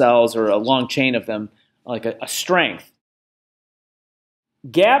muscle cells or a long chain of them like a strength.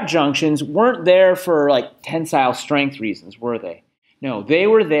 Gap junctions weren't there for like tensile strength reasons, were they? No, they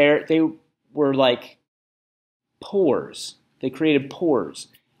were there. They were like pores. They created pores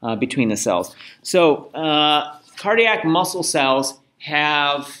between the cells. So cardiac muscle cells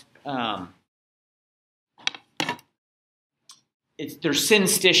have they're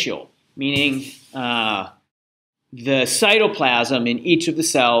synstitial, meaning the cytoplasm in each of the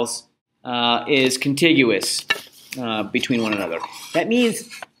cells is contiguous between one another. That means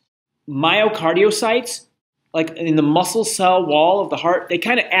myocardiocytes, like in the muscle cell wall of the heart, they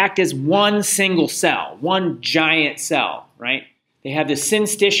kind of act as one single cell, one giant cell, right? They have this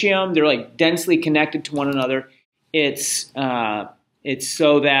synstitium. They're like densely connected to one another. It's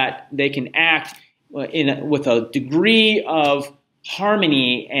so that they can act with a degree of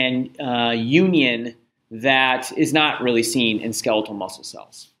harmony and union that is not really seen in skeletal muscle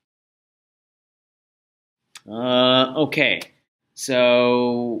cells. Okay,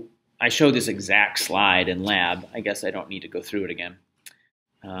 so I showed this exact slide in lab. I guess I don't need to go through it again.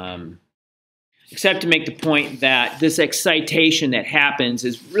 Except to make the point that this excitation that happens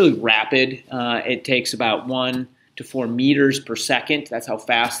is really rapid. It takes about 1 to 4 meters per second. That's how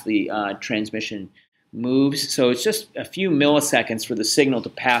fast the transmission moves. So it's just a few milliseconds for the signal to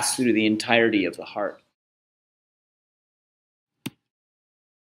pass through the entirety of the heart.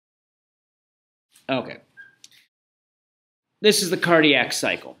 Okay. This is the cardiac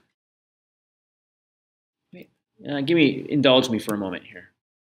cycle. Indulge me for a moment here.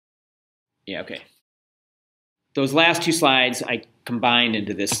 Yeah, okay. Those last two slides I combined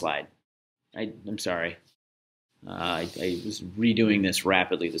into this slide. I'm sorry. I was redoing this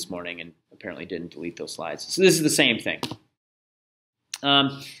rapidly this morning and apparently didn't delete those slides. So this is the same thing.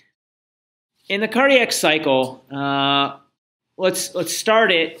 In the cardiac cycle, let's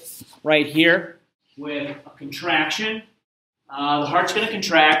start it right here with a contraction. The heart's going to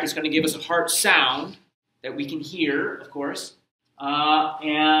contract. It's going to give us a heart sound that we can hear, of course.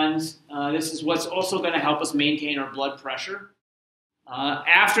 This is what's also going to help us maintain our blood pressure.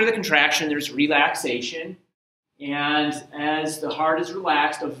 After the contraction, there's relaxation. And as the heart is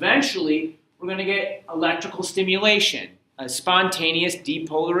relaxed, eventually we're going to get electrical stimulation, a spontaneous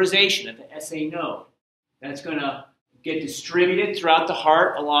depolarization at the SA node. That's going to get distributed throughout the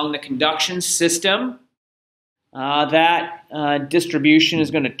heart along the conduction system. That distribution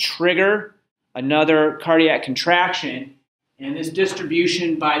is going to trigger another cardiac contraction. And this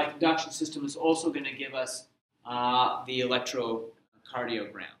distribution by the conduction system is also going to give us the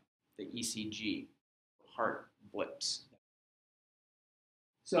electrocardiogram, the ECG, heart blips.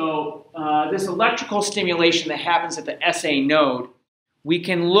 So this electrical stimulation that happens at the SA node, we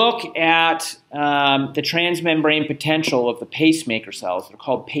can look at the transmembrane potential of the pacemaker cells. They're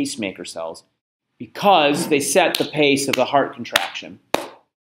called pacemaker cells because they set the pace of the heart contraction.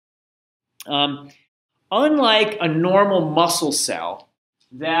 Unlike a normal muscle cell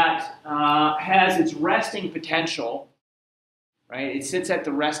that has its resting potential, right? It sits at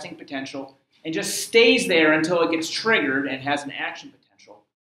the resting potential and just stays there until it gets triggered and has an action potential.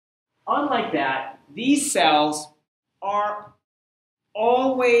 Unlike that, these cells are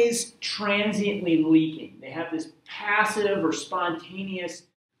always transiently leaking. They have this passive or spontaneous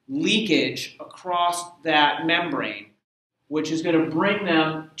leakage across that membrane, which is going to bring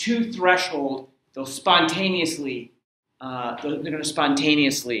them to threshold. They're going to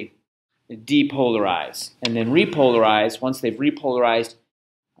spontaneously depolarize and then repolarize. Once they've repolarized,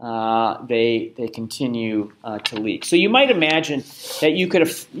 they continue to leak. So you might imagine that you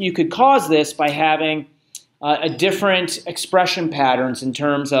could cause this by having a different expression patterns in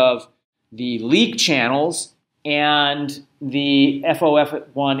terms of the leak channels and the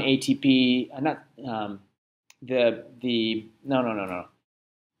FOF1 ATP,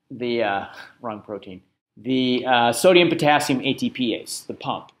 wrong protein. The sodium potassium ATPase, the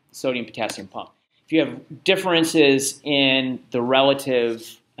pump, sodium potassium pump. If you have differences in the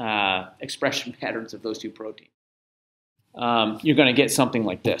relative expression patterns of those two proteins, you're going to get something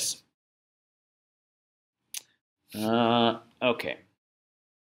like this. Okay.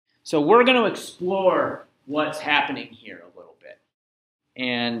 So we're going to explore what's happening here a little bit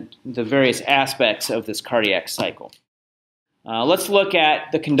and the various aspects of this cardiac cycle. Let's look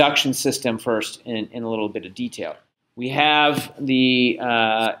at the conduction system first in a little bit of detail. We have the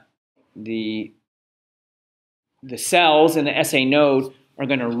cells in the SA node are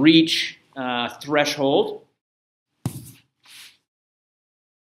going to reach threshold.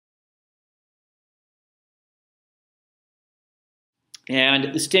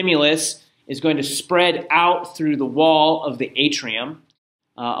 And the stimulus is going to spread out through the wall of the atrium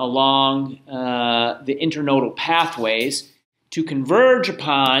along the internodal pathways to converge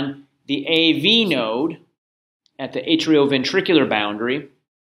upon the AV node at the atrioventricular boundary.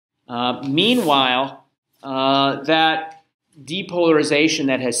 Meanwhile, that depolarization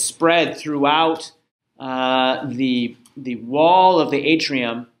that has spread throughout the wall of the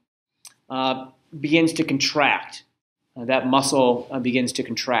atrium begins to contract. That muscle begins to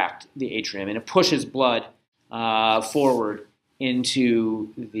contract the atrium, and it pushes blood forward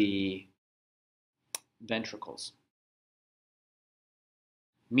into the ventricles.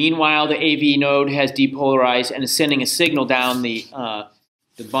 Meanwhile, the AV node has depolarized and is sending a signal down the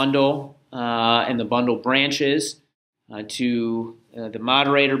bundle and the bundle branches to the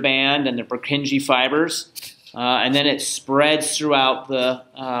moderator band and the Purkinje fibers, and then it spreads throughout the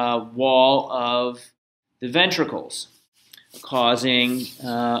wall of the ventricles, causing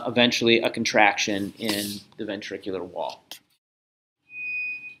eventually a contraction in the ventricular wall.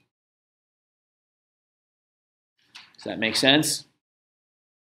 Does that make sense?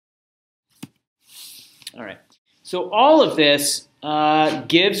 All right. So all of this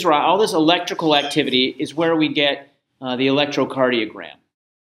gives rise, all this electrical activity is where we get the electrocardiogram.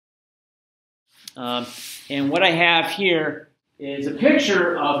 And what I have here is a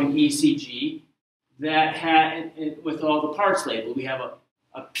picture of an ECG that had, with all the parts labeled. We have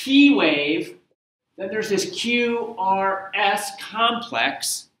a P wave, then there's this QRS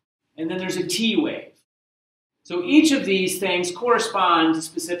complex, and then there's a T wave. So each of these things correspond to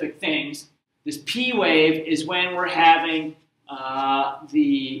specific things. This P wave is when we're having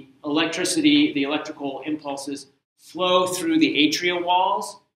the electricity, the electrical impulses flow through the atrial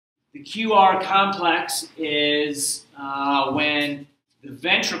walls. The QR complex is when the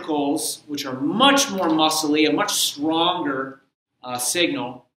ventricles, which are much more muscly, a much stronger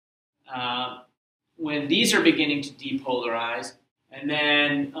signal, when these are beginning to depolarize. And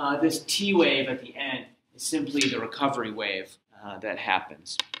then this T wave at the end is simply the recovery wave that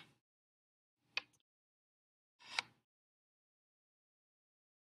happens.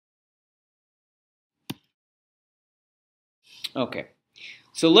 Okay,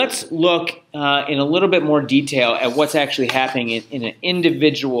 so let's look in a little bit more detail at what's actually happening in an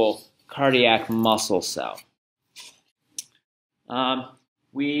individual cardiac muscle cell.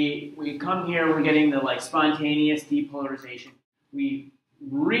 We come here, we're getting the spontaneous depolarization. We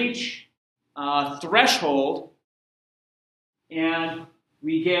reach threshold, and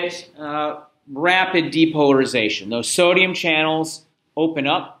we get rapid depolarization. Those sodium channels open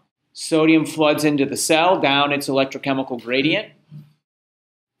up. Sodium floods into the cell down its electrochemical gradient.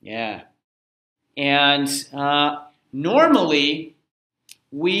 Yeah. And normally,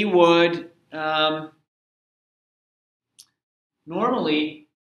 we would normally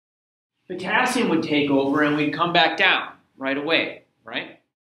potassium would take over and we'd come back down right away, right?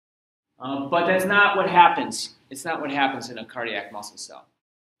 But that's not what happens. It's not what happens in a cardiac muscle cell.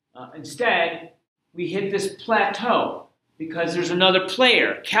 Instead, we hit this plateau because there's another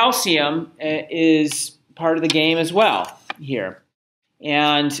player. Calcium is part of the game as well here.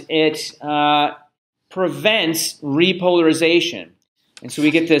 And it prevents repolarization. And so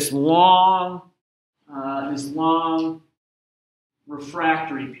we get this long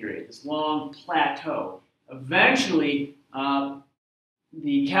refractory period, this long plateau. Eventually,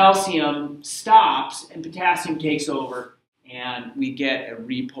 the calcium stops and potassium takes over, and we get a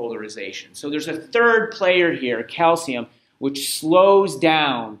repolarization. So there's a third player here, calcium, which slows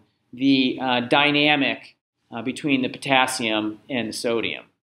down the dynamic between the potassium and the sodium.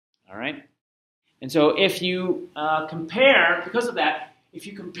 All right? And so if you compare, because of that, if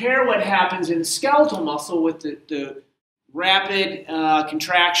you compare what happens in skeletal muscle with the rapid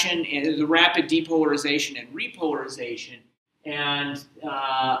contraction and the rapid depolarization and repolarization and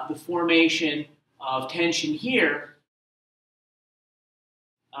the formation of tension here,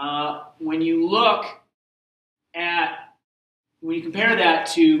 when you compare that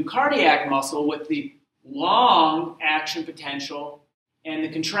to cardiac muscle with the long action potential and the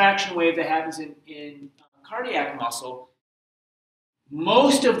contraction wave that happens in cardiac muscle,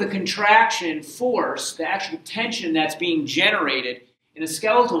 most of the contraction force, the actual tension that's being generated in a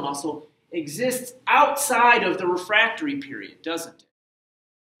skeletal muscle, exists outside of the refractory period, doesn't it?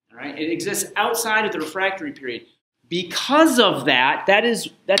 All right? It exists outside of the refractory period. Because of that,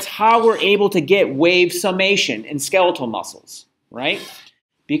 that's how we're able to get wave summation in skeletal muscles, right?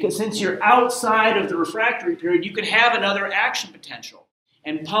 Because since you're outside of the refractory period, you can have another action potential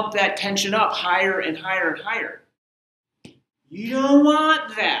and pump that tension up higher and higher and higher. You don't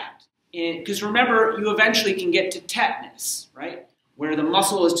want that. Because remember, you eventually can get to tetanus, right? Where the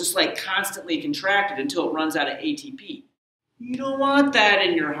muscle is just like constantly contracted until it runs out of ATP. You don't want that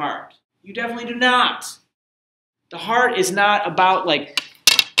in your heart. You definitely do not. The heart is not about like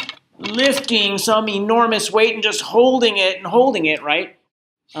lifting some enormous weight and just holding it, right?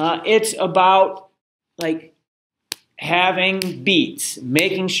 It's about like having beats,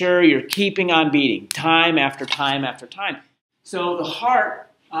 making sure you're keeping on beating time after time after time. So the heart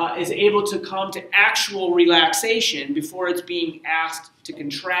is able to come to actual relaxation before it's being asked to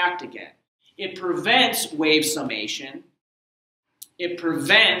contract again. It prevents wave summation. It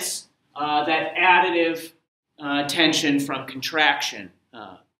prevents that additive tension from contraction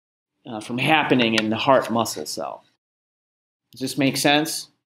from happening in the heart muscle cell. Does this make sense?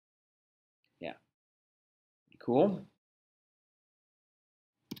 Yeah. Cool.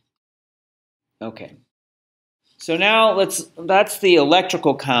 Okay. So now that's the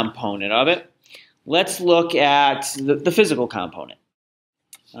electrical component of it. Let's look at the physical component.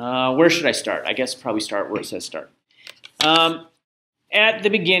 Where should I start? I guess probably start where it says start. At the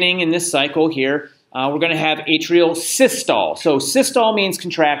beginning in this cycle here, we're going to have atrial systole. So systole means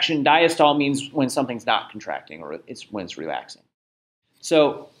contraction. Diastole means when something's not contracting or when it's relaxing.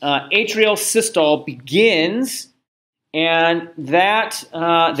 So atrial systole begins, and that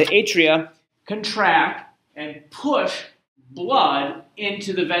the atria contract and push blood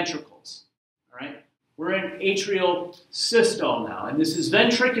into the ventricles. All right, we're in atrial systole now, and this is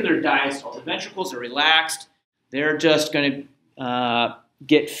ventricular diastole. The ventricles are relaxed; they're just going to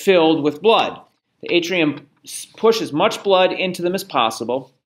get filled with blood. The atrium pushes much blood into them as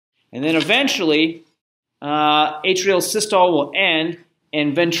possible, and then eventually atrial systole will end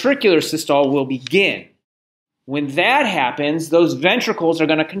and ventricular systole will begin. When that happens, those ventricles are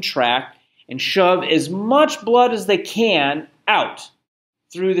going to contract and shove as much blood as they can out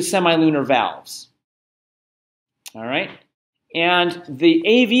through the semilunar valves. All right? And the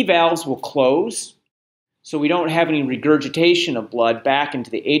AV valves will close, so we don't have any regurgitation of blood back into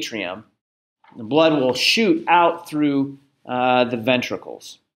the atrium. The blood will shoot out through the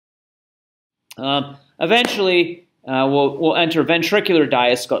ventricles. Eventually, we'll enter ventricular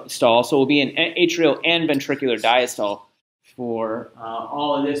diastole, so we'll be in atrial and ventricular diastole for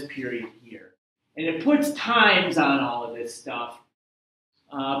all of this period here. And it puts times on all of this stuff,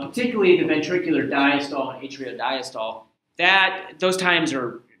 particularly the ventricular diastole and atrial diastole. Those times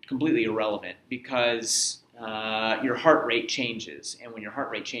are completely irrelevant because your heart rate changes, and when your heart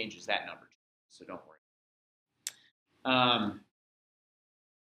rate changes, that number changes, so don't worry.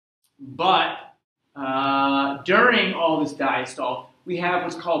 But during all this diastole, we have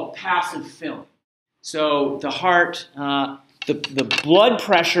what's called passive filling. So the heart, the blood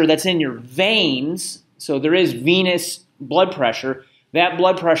pressure that's in your veins, so there is venous blood pressure, that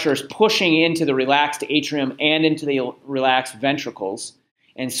blood pressure is pushing into the relaxed atrium and into the relaxed ventricles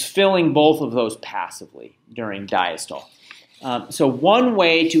and filling both of those passively during diastole. So one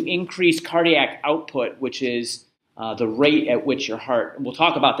way to increase cardiac output, which is the rate at which your heart, we'll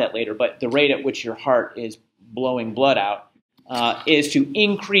talk about that later, but the rate at which your heart is blowing blood out, is to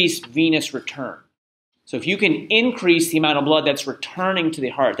increase venous return. So if you can increase the amount of blood that's returning to the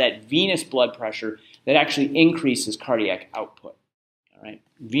heart, that venous blood pressure, that actually increases cardiac output. All right?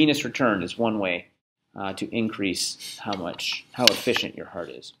 Venous return is one way to increase how efficient your heart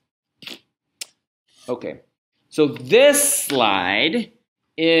is. Okay, so this slide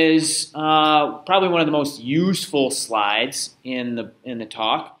is probably one of the most useful slides in the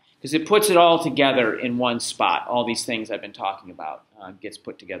talk because it puts it all together in one spot. All these things I've been talking about gets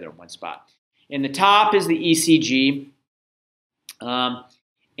put together in one spot. In the top is the ECG,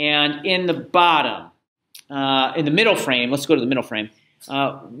 and in the bottom, in the middle frame, let's go to the middle frame,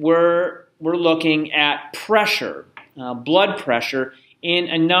 we're looking at pressure, blood pressure in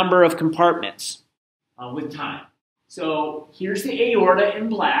a number of compartments with time. So here's the aorta in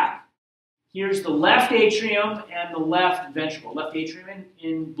black. Here's the left atrium and the left ventricle. Left atrium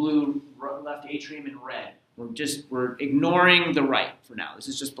in blue, left atrium in red. We're ignoring the right for now. This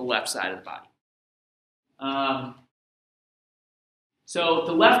is just the left side of the body. So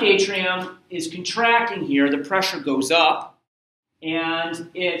the left atrium is contracting here. The pressure goes up, and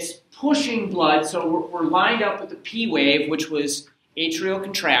it's pushing blood. So we're lined up with the P wave, which was atrial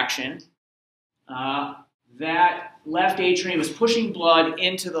contraction. That left atrium is pushing blood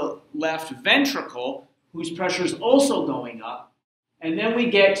into the left ventricle, whose pressure is also going up. And then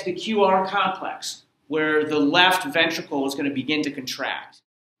we get to the QR complex, where the left ventricle is going to begin to contract.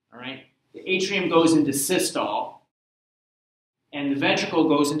 All right? The atrium goes into systole, and the ventricle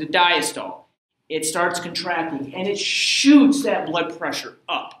goes into diastole. It starts contracting, and it shoots that blood pressure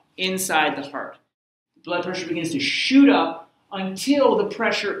up inside the heart. The blood pressure begins to shoot up until the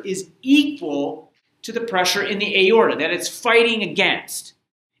pressure is equal to the pressure in the aorta that it's fighting against.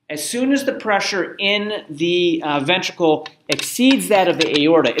 As soon as the pressure in the ventricle exceeds that of the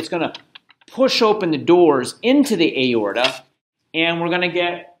aorta, it's going to push open the doors into the aorta, and we're going to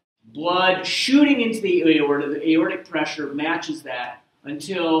get blood shooting into the aorta. The aortic pressure matches that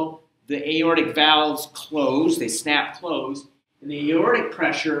until the aortic valves close, they snap closed, and the aortic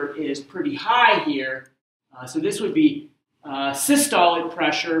pressure is pretty high here. So this would be systolic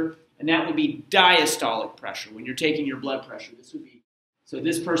pressure, and that would be diastolic pressure. When you're taking your blood pressure, this would be, so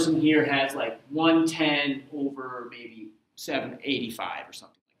this person here has like 110 over maybe 785 or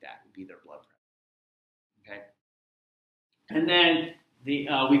something like that would be their blood pressure. Okay? And then we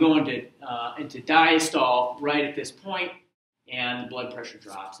go into diastole right at this point, and the blood pressure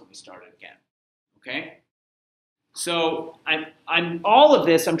drops, and we start it again. Okay? So all of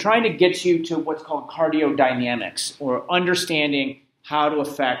this, I'm trying to get you to what's called cardiodynamics, or understanding how to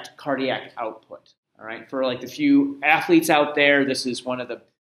affect cardiac output. All right? For like the few athletes out there, this is one of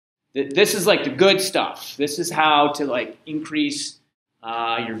this is like the good stuff. This is how to like increase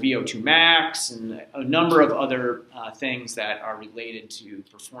your VO2 max and a number of other things that are related to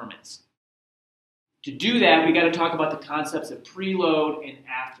performance. To do that, we got to talk about the concepts of preload and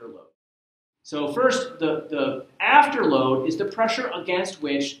afterload. So first, the afterload is the pressure against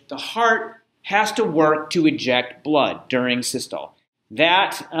which the heart has to work to eject blood during systole.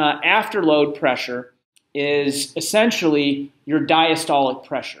 That afterload pressure is essentially your diastolic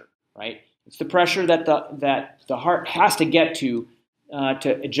pressure, right? It's the pressure that the heart has to get to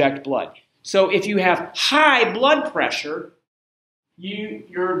eject blood. So if you have high blood pressure,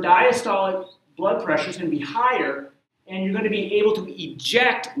 your diastolic blood pressure is going to be higher, and you're going to be able to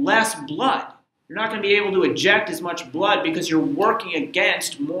eject less blood. You're not going to be able to eject as much blood because you're working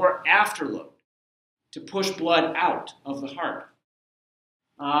against more afterload to push blood out of the heart.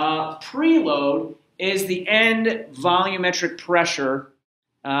 Preload is the end volumetric pressure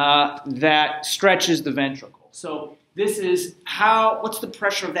that stretches the ventricle. So this is what's the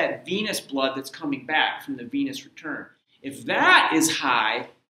pressure of that venous blood that's coming back from the venous return. If that is high,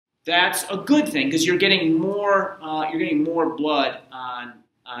 that's a good thing because you're getting more blood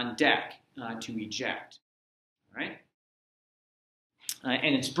on deck to eject. All right?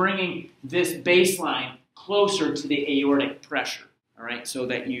 And it's bringing this baseline closer to the aortic pressure. All right, so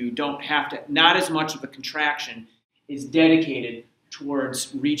that you don't have to, not as much of a contraction is dedicated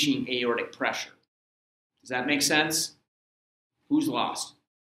towards reaching aortic pressure. Does that make sense? Who's lost?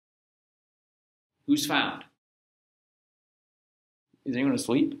 Who's found? Is anyone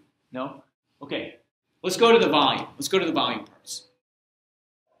asleep? No? Okay, let's go to the volume. Let's go to the volume parts.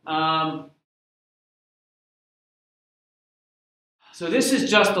 So this is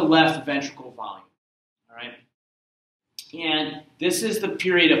just the left ventricle volume, all right? And this is the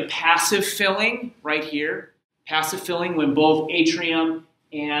period of passive filling right here. Passive filling when both atrium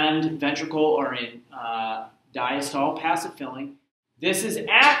and ventricle are in diastole, passive filling. This is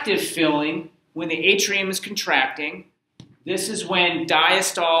active filling when the atrium is contracting. This is when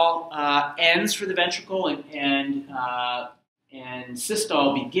diastole ends for the ventricle and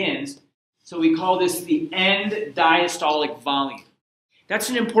systole begins. So we call this the end diastolic volume. That's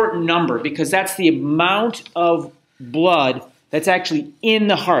an important number because that's the amount of blood that's actually in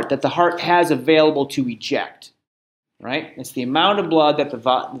the heart, that the heart has available to eject, right? It's the amount of blood that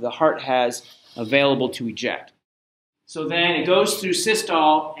the heart has available to eject. So then it goes through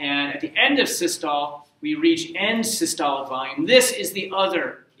systole, and at the end of systole, we reach end systolic volume. This is the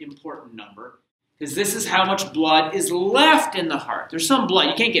other important number because this is how much blood is left in the heart. There's some blood.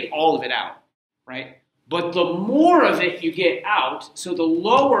 You can't get all of it out, right? But the more of it you get out, so the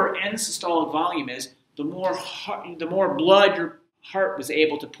lower end systolic volume is, the more blood your heart was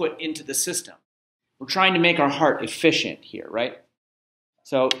able to put into the system. We're trying to make our heart efficient here, right?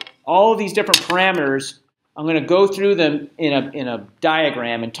 So all of these different parameters, I'm going to go through them in a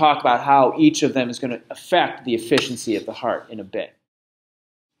diagram and talk about how each of them is going to affect the efficiency of the heart in a bit.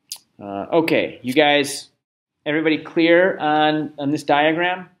 Okay, you guys, everybody clear on this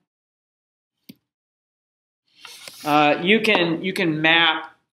diagram? You can map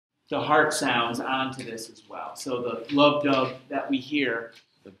the heart sounds onto this as well. So the lub-dub that we hear,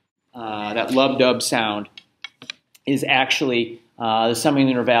 that lub-dub sound, is actually the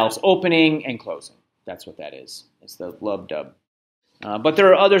submular valves opening and closing. That's what that is. It's the lub-dub. But there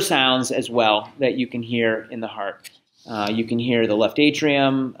are other sounds as well that you can hear in the heart. You can hear the left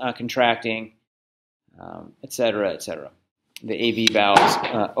atrium contracting, et cetera, et cetera. The AV valves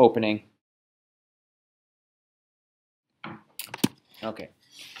opening. Okay.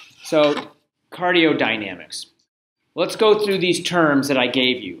 So cardiodynamics. Let's go through these terms that I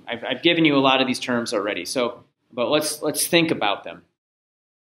gave you. I've given you a lot of these terms already. But let's think about them.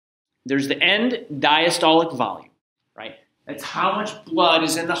 There's the end diastolic volume, right? That's how much blood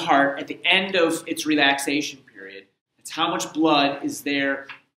is in the heart at the end of its relaxation period. It's how much blood is there,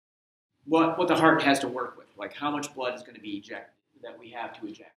 what the heart has to work with, like how much blood is going to be ejected, that we have to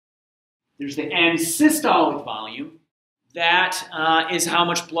eject. There's the end systolic volume. That is how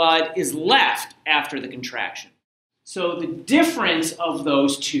much blood is left after the contraction. So the difference of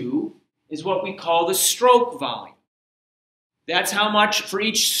those two is what we call the stroke volume. That's how much, for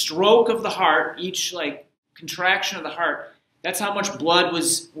each stroke of the heart, each contraction of the heart, that's how much blood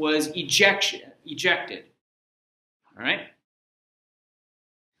was ejected. All right?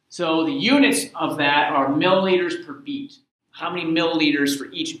 So the units of that are milliliters per beat. How many milliliters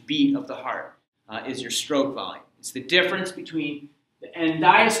for each beat of the heart is your stroke volume? It's the difference between the end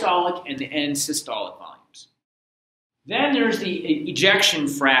diastolic and the end systolic volumes. Then there's the ejection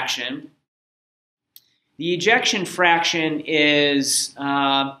fraction. The ejection fraction is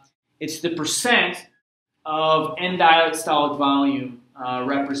it's the percent of end diastolic volume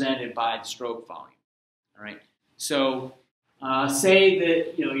represented by the stroke volume. All right. So say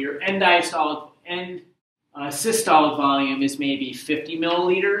that your end systolic volume is maybe 50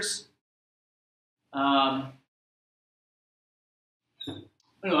 milliliters.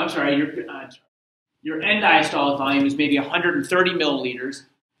 No, I'm sorry. Your end diastolic volume is maybe 130 milliliters,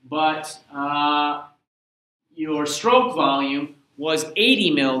 but your stroke volume was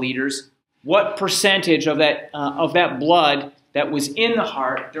 80 milliliters. What percentage of that blood that was in the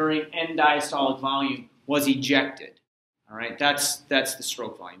heart during end diastolic volume was ejected? All right, that's the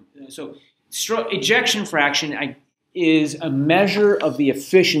stroke volume. So ejection fraction is a measure of the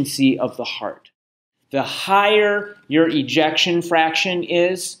efficiency of the heart. The higher your ejection fraction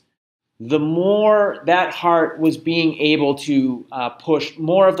is, the more that heart was being able to push,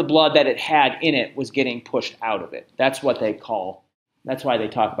 more of the blood that it had in it was getting pushed out of it. That's why they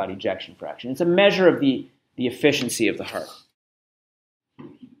talk about ejection fraction. It's a measure of the efficiency of the heart.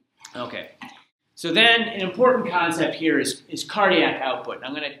 Okay, so then an important concept here is cardiac output. And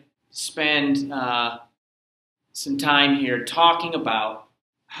I'm going to spend some time here talking about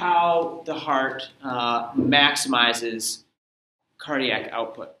how the heart maximizes cardiac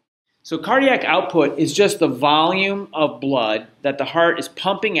output. So cardiac output is just the volume of blood that the heart is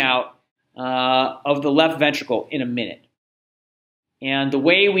pumping out of the left ventricle in a minute. And the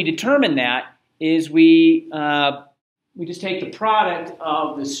way we determine that is we just take the product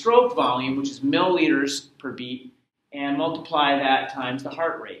of the stroke volume, which is milliliters per beat, and multiply that times the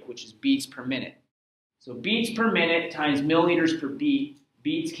heart rate, which is beats per minute. So beats per minute times milliliters per beat.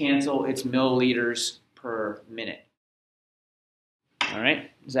 Beats cancel, it's milliliters per minute. All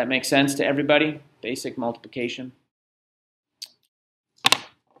right, does that make sense to everybody? Basic multiplication.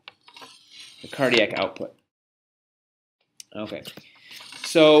 The cardiac output. Okay,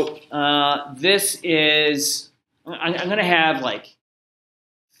 so this is, I'm going to have like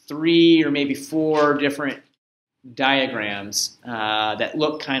 3 or maybe 4 different diagrams that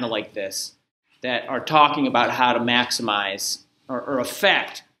look kind of like this, that are talking about how to maximize or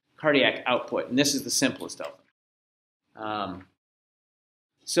affect cardiac output, and this is the simplest of them.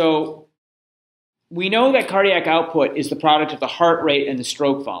 So we know that cardiac output is the product of the heart rate and the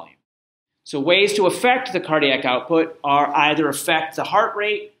stroke volume. So ways to affect the cardiac output are either affect the heart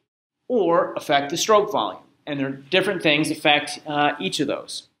rate or affect the stroke volume. And there are different things that affect each of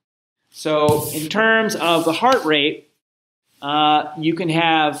those. So in terms of the heart rate, you can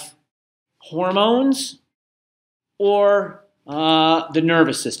have hormones or the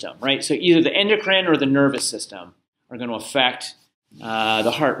nervous system, right? So either the endocrine or the nervous system are going to affect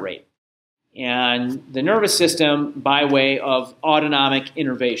the heart rate. And the nervous system by way of autonomic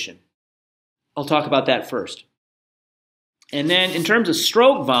innervation. I'll talk about that first. And then in terms of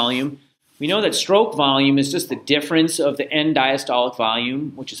stroke volume, we know that stroke volume is just the difference of the end diastolic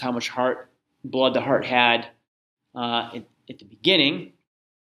volume, which is how much blood the heart had at the beginning,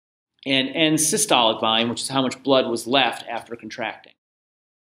 and end systolic volume, which is how much blood was left after contracting.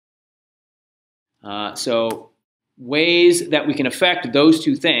 So ways that we can affect those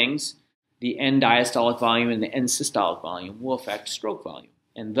two things, the end diastolic volume and the end systolic volume, will affect stroke volume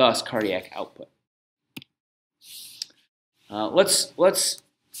and thus cardiac output. Let's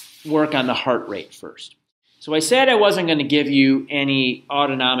work on the heart rate first. So I said I wasn't going to give you any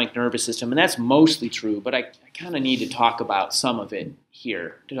autonomic nervous system, and that's mostly true, but I kind of need to talk about some of it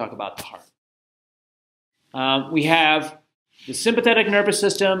here to talk about the heart. We have the sympathetic nervous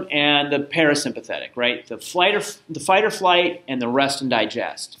system and the parasympathetic, right? The fight or flight and the rest and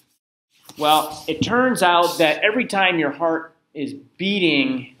digest. Well, it turns out that every time your heart is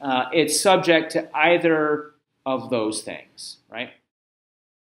beating, it's subject to either of those things, right?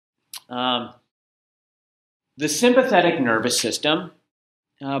 The sympathetic nervous system,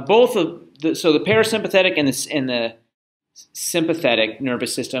 so the parasympathetic and the sympathetic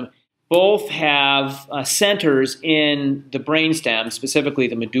nervous system both have centers in the brainstem, specifically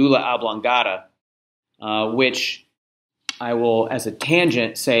the medulla oblongata, which I will, as a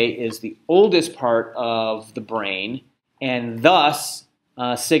tangent, say is the oldest part of the brain, and thus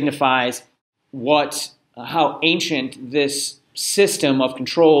signifies how ancient this system of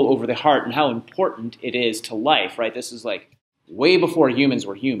control over the heart and how important it is to life, right? This is like way before humans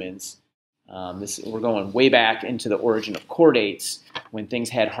were humans. We're going way back into the origin of chordates when things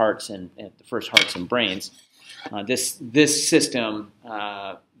had hearts and the first hearts and brains. This system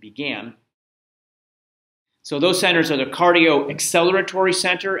began. So those centers are the cardio-acceleratory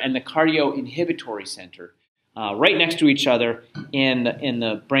center and the cardio-inhibitory center, right next to each other in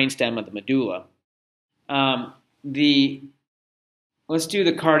the brainstem of the medulla. Let's do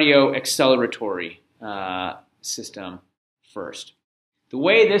the cardio-acceleratory system first. The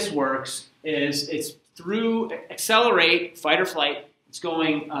way this works is it's through accelerate, fight or flight. It's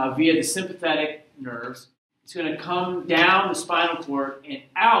going via the sympathetic nerves. It's going to come down the spinal cord and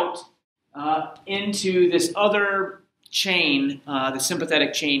out into this other chain, the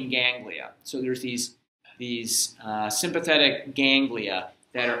sympathetic chain ganglia. So there's these sympathetic ganglia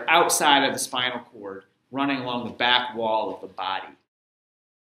that are outside of the spinal cord, running along the back wall of the body.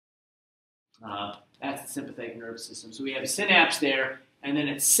 That's the sympathetic nervous system. So we have a synapse there, and then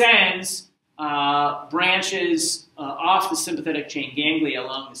it sends branches off the sympathetic chain ganglia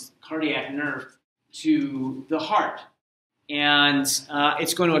along this cardiac nerve to the heart. And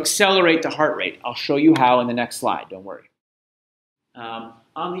it's going to accelerate the heart rate. I'll show you how in the next slide, don't worry. On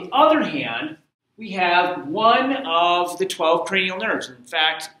the other hand, we have one of the 12 cranial nerves. In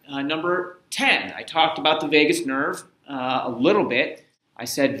fact, number 10. I talked about the vagus nerve a little bit. I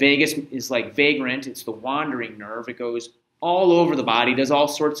said vagus is like vagrant. It's the wandering nerve. It goes all over the body, does all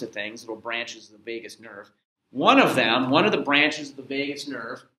sorts of things, little branches of the vagus nerve. One of the branches of the vagus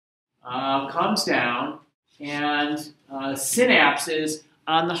nerve, comes down and synapses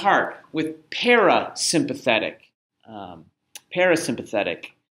on the heart with parasympathetic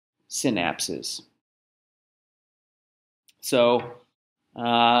synapses. So,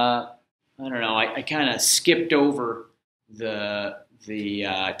 I don't know, I kind of skipped over the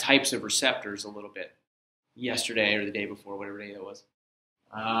types of receptors a little bit yesterday or the day before, whatever day that was.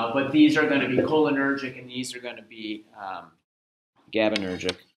 But these are going to be cholinergic and these are going to be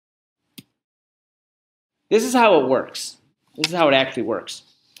GABAergic. This is how it works. This is how it actually works.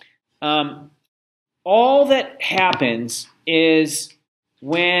 All that happens is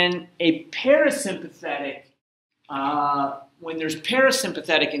when a parasympathetic, when there's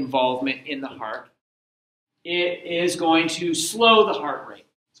parasympathetic involvement in the heart, it is going to slow the heart rate.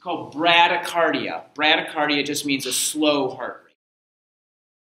 It's called bradycardia. Bradycardia just means a slow heart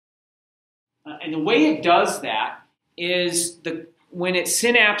rate. And the way it does that is when it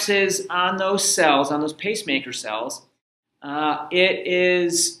synapses on those cells, on those pacemaker cells, it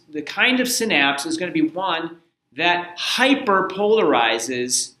is the kind of synapse is going to be one that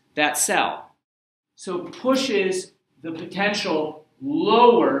hyperpolarizes that cell. So pushes the potential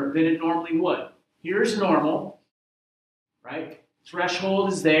lower than it normally would. Here's normal, right?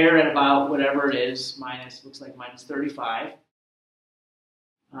 Threshold is there at about whatever it is, looks like minus 35.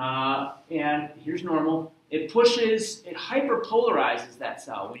 And here's normal. It hyperpolarizes that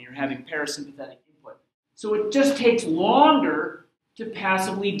cell when you're having parasympathetic input. So it just takes longer to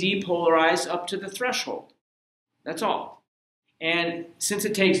passively depolarize up to the threshold. That's all. And since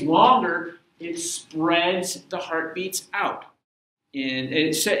it takes longer, it spreads the heartbeats out. And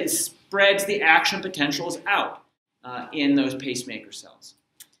it spreads the action potentials out in those pacemaker cells.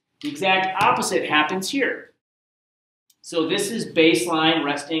 The exact opposite happens here. So this is baseline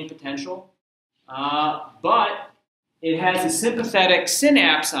resting potential, but it has a sympathetic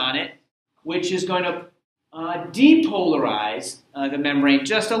synapse on it, which is going to depolarize the membrane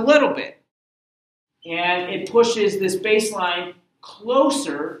just a little bit. And it pushes this baseline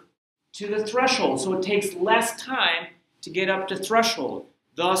closer to the threshold, so it takes less time to get up to threshold.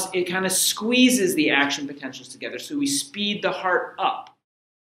 Thus, it kind of squeezes the action potentials together, so we speed the heart up.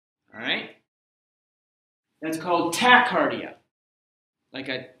 All right? That's called tachycardia. Like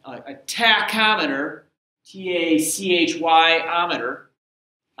a tachometer, T-A-C-H-Y-ometer,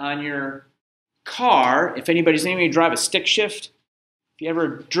 on your car. If anybody's drive a stick shift, if you ever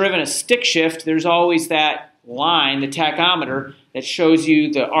driven a stick shift, there's always that line, the tachometer, that shows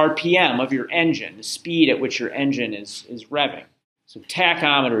you the RPM of your engine, the speed at which your engine is revving. So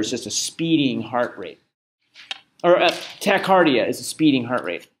tachometer is just a speeding heart rate. Or tachycardia is a speeding heart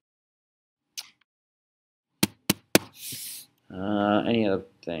rate. Any other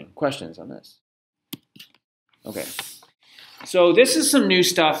thing? Questions on this? Okay. So this is some new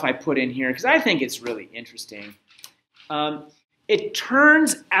stuff I put in here because I think it's really interesting. It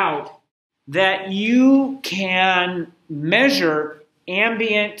turns out that you can measure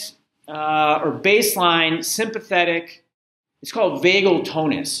ambient or baseline sympathetic. It's called vagal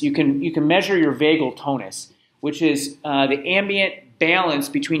tonus. You can measure your vagal tonus, which is the ambient balance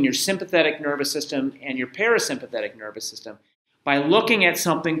between your sympathetic nervous system and your parasympathetic nervous system by looking at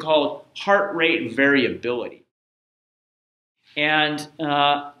something called heart rate variability. And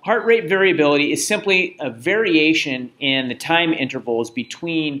heart rate variability is simply a variation in the time intervals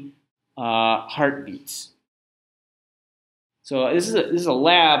between heartbeats. So this is a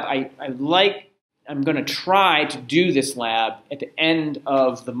lab I'm going to try to do this lab at the end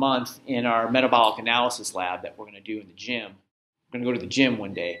of the month in our metabolic analysis lab that we're going to do in the gym. We're going to go to the gym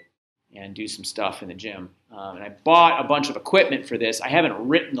one day and do some stuff in the gym. And I bought a bunch of equipment for this. I haven't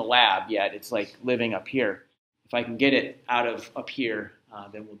written the lab yet. It's like living up here. If I can get it out of up here,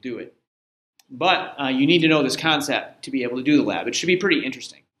 then we'll do it. But you need to know this concept to be able to do the lab. It should be pretty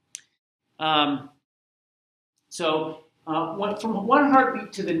interesting. From one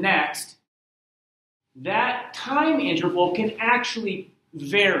heartbeat to the next, that time interval can actually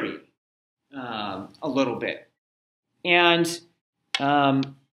vary a little bit. And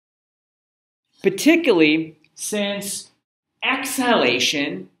particularly since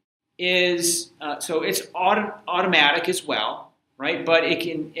exhalation is, so it's automatic as well, right? But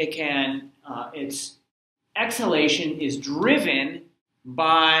its exhalation is driven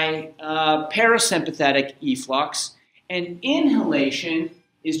by parasympathetic efflux, and inhalation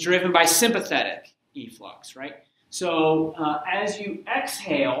is driven by sympathetic efflux, right? So as you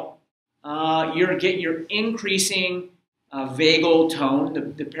exhale, you're increasing vagal tone,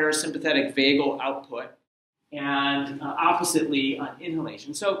 the parasympathetic vagal output, and oppositely on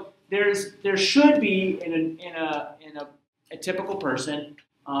inhalation. So there should be in a typical person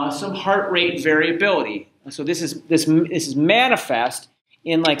some heart rate variability. So this is manifest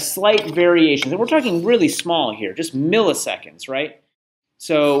in like slight variations, and we're talking really small here, just milliseconds, right?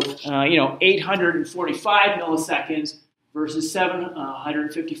 So 845 milliseconds versus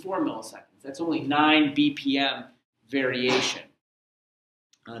 754 milliseconds. That's only 9 BPM variation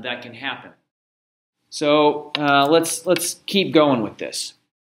that can happen. So let's keep going with this.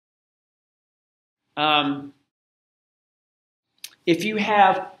 If you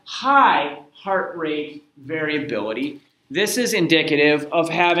have high heart rate variability, this is indicative of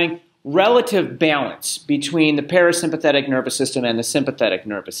having relative balance between the parasympathetic nervous system and the sympathetic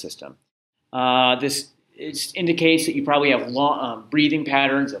nervous system. This indicates that you probably have breathing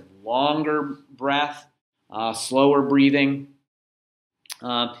patterns of longer breath, slower breathing.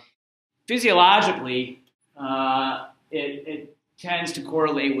 Physiologically, it tends to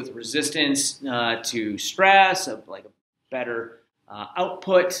correlate with resistance to stress, of like a better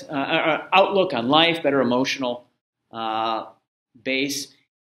outlook on life, better emotional base.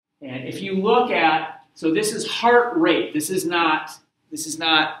 And if you look at, so this is heart rate. This is not the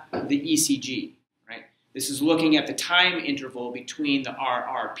ECG, right? This is looking at the time interval between the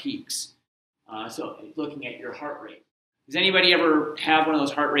RR peaks. So looking at your heart rate. Does anybody ever have one of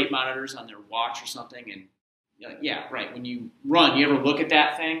those heart rate monitors on their watch or something? And yeah, right. When you run, you ever look at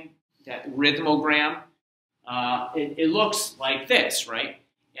that thing, that rhythmogram? It looks like this, right?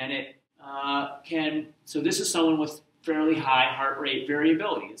 And it so this is someone with fairly high heart rate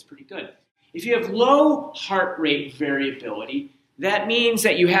variability. It's pretty good. If you have low heart rate variability, that means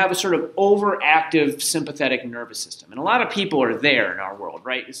that you have a sort of overactive sympathetic nervous system. And a lot of people are there in our world,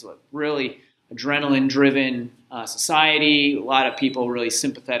 right? It's a really adrenaline-driven society. A lot of people really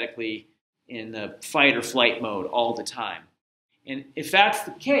sympathetically in the fight or flight mode all the time. And if that's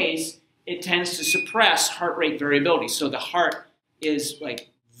the case, it tends to suppress heart rate variability. So the heart is like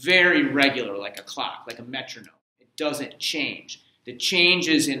very regular, like a clock, like a metronome. It doesn't change. The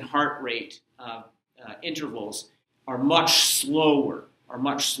changes in heart rate intervals are much slower.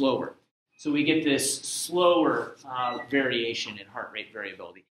 So we get this slower variation in heart rate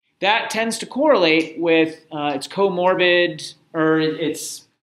variability. That tends to correlate with it's comorbid, or it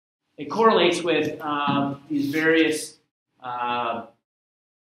correlates with these various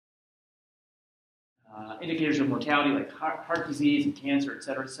indicators of mortality, like heart disease and cancer, et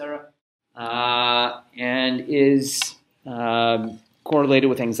cetera, and is correlated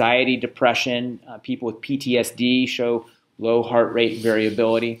with anxiety, depression. People with PTSD show low heart rate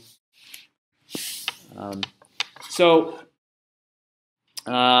variability.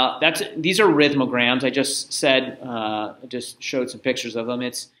 These are rhythmograms. I just said, I just showed some pictures of them.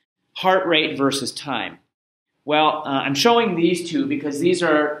 It's heart rate versus time. Well, I'm showing these two because these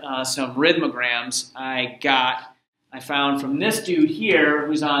are some rhythmograms I found from this dude here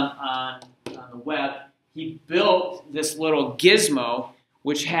who's on the web. He built this little gizmo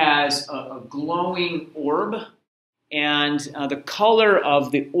which has a glowing orb, and the color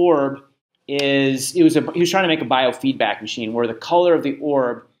of the orb he was trying to make a biofeedback machine where the color of the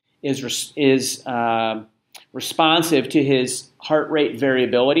orb is responsive to his heart rate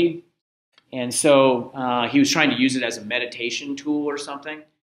variability. And so he was trying to use it as a meditation tool or something.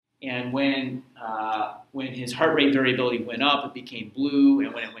 And when his heart rate variability went up, it became blue,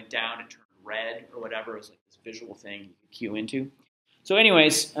 and when it went down, it turned red or whatever. It was like this visual thing you could cue into. So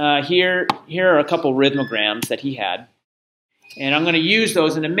anyways, here are a couple rhythmograms that he had, and I'm going to use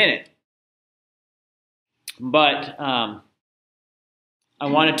those in a minute. But I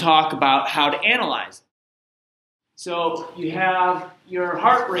want to talk about how to analyze them. So you have your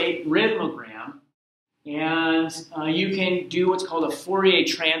heart rate rhythmogram, and you can do what's called a Fourier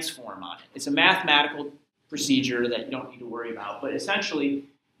transform on it. It's a mathematical procedure that you don't need to worry about, but essentially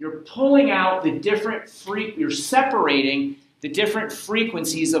you're pulling out the different you're separating the different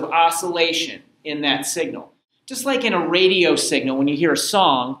frequencies of oscillation in that signal. Just like in a radio signal, when you hear a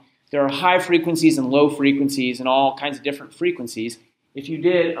song, there are high frequencies and low frequencies and all kinds of different frequencies. If you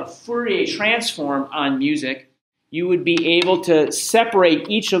did a Fourier transform on music, you would be able to separate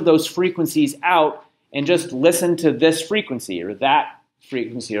each of those frequencies out and just listen to this frequency or that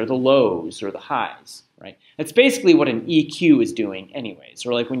frequency or the lows or the highs, right? That's basically what an EQ is doing anyways.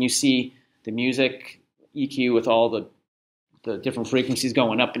 Or like when you see the music EQ with all the different frequencies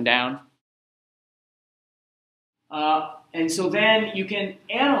going up and down. And so then you can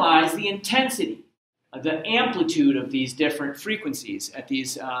analyze the intensity, the amplitude of these different frequencies at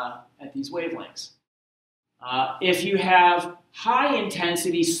these wavelengths. If you have high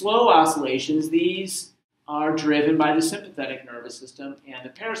intensity, slow oscillations, these are driven by the sympathetic nervous system, and the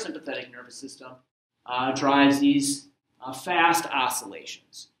parasympathetic nervous system drives these fast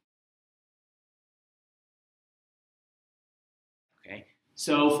oscillations. Okay,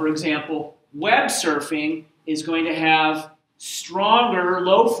 so for example, web surfing is going to have stronger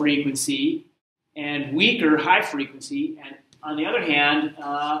low frequency and weaker high frequency, and on the other hand,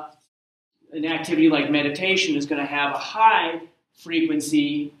 an activity like meditation is going to have a high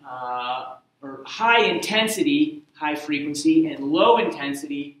frequency or high intensity, high frequency, and low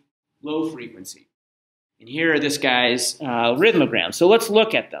intensity, low frequency. And here are this guy's rhythmograms. So let's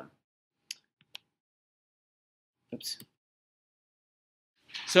look at them. Oops.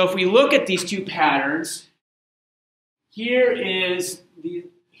 So if we look at these two patterns, here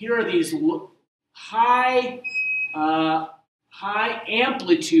are these high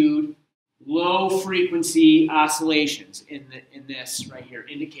amplitude, low frequency oscillations in this right here,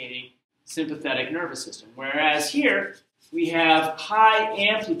 indicating sympathetic nervous system. Whereas here we have high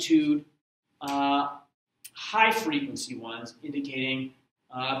amplitude, high frequency ones, indicating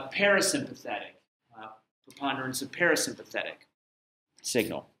parasympathetic, preponderance of parasympathetic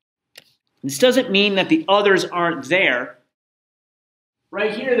signal. This doesn't mean that the others aren't there.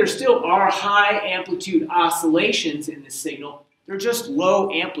 Right here, there still are high amplitude oscillations in this signal. They're just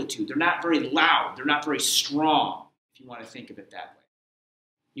low amplitude. They're not very loud. They're not very strong, if you want to think of it that way.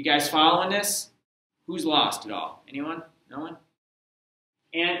 You guys following this? Who's lost at all? Anyone? No one?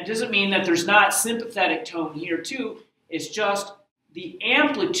 And it doesn't mean that there's not sympathetic tone here too. It's just the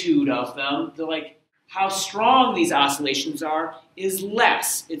amplitude of them, how strong these oscillations are, is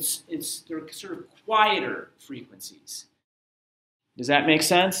less. They're sort of quieter frequencies. Does that make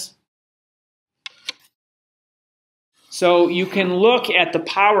sense? So you can look at the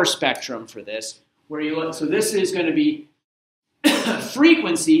power spectrum for this, where you look. So this is going to be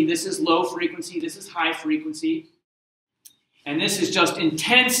frequency. This is low frequency. This is high frequency. And this is just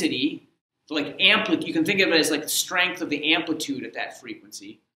intensity, like amplitude. You can think of it as like the strength of the amplitude at that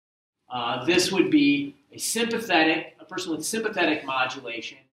frequency. This would be a person with sympathetic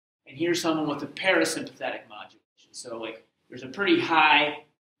modulation, and here's someone with a parasympathetic modulation. So like there's a pretty high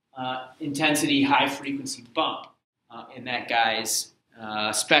intensity, high frequency bump in that guy's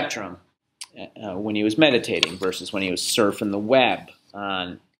spectrum when he was meditating versus when he was surfing the web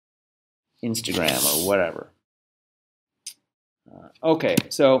on Instagram or whatever. Okay,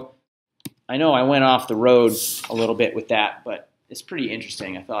 so I know I went off the road a little bit with that, but it's pretty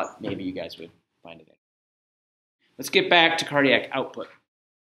interesting. I thought maybe you guys would find it. Let's get back to cardiac output.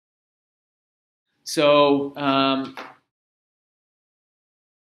 So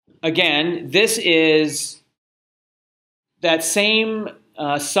again, this is that same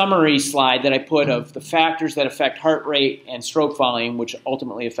summary slide that I put of the factors that affect heart rate and stroke volume, which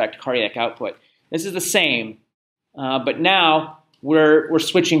ultimately affect cardiac output. This is the same, but now we're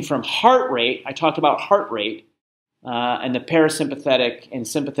switching from heart rate. I talked about heart rate and the parasympathetic and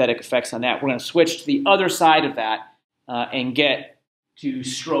sympathetic effects on that. We're going to switch to the other side of that and get to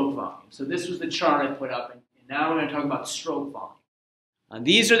stroke volume. So this was the chart I put up, and now we're going to talk about stroke volume.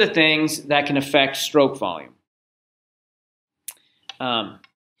 These are the things that can affect stroke volume.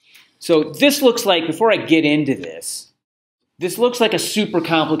 So this looks like, before I get into this, this looks like a super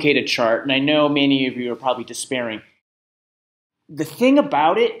complicated chart, and I know many of you are probably despairing. The thing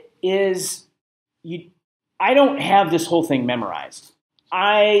about it is I don't have this whole thing memorized.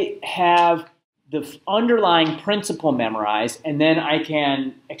 I have the underlying principle memorized, and then I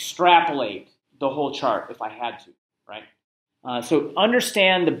can extrapolate the whole chart if I had to, right? So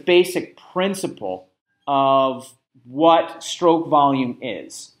understand the basic principle of what stroke volume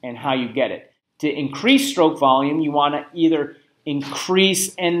is and how you get it. To increase stroke volume, you want to either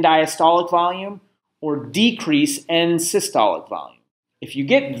increase end diastolic volume or decrease end systolic volume. If you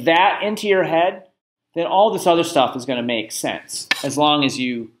get that into your head, then all this other stuff is going to make sense, as long as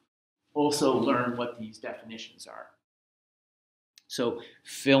you also learn what these definitions are. So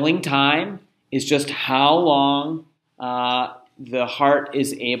filling time is just how long the heart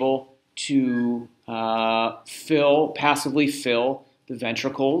is able to passively fill the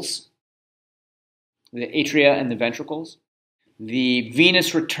ventricles, the atria and the ventricles. The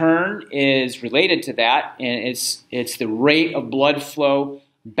venous return is related to that, and it's the rate of blood flow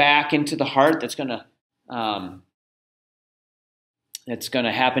back into the heart that's going to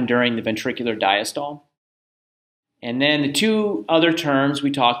happen during the ventricular diastole. And then the two other terms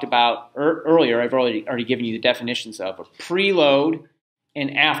we talked about earlier, I've already given you the definitions of, are preload and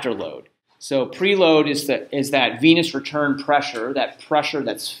afterload. So preload is that venous return pressure, that pressure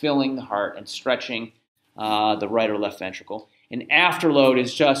that's filling the heart and stretching the right or left ventricle. And afterload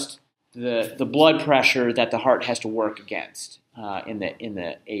is just the blood pressure that the heart has to work against in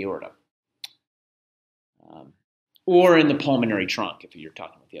the aorta. Or in the pulmonary trunk, if you're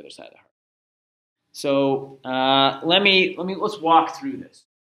talking about the other side of the heart. So let's walk through this.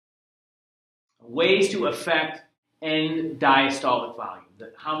 Ways to affect end diastolic volume,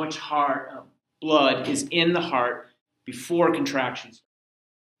 how much blood is in the heart before contractions.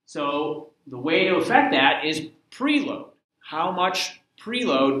 So the way to affect that is preload. How much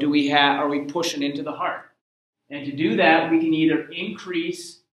preload are we pushing into the heart? And to do that, we can either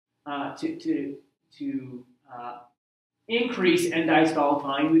increase increase end diastolic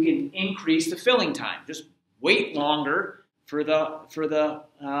volume. We can increase the filling time. Just wait longer for the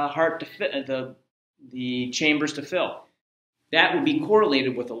heart to fit, the chambers to fill. That would be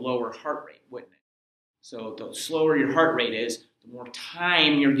correlated with a lower heart rate, wouldn't it? So the slower your heart rate is, the more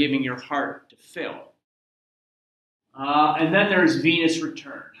time you're giving your heart to fill. And then there's venous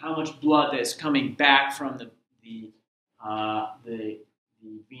return, how much blood is coming back from the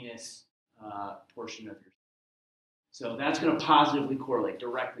venous portion of your. So that's going to positively correlate,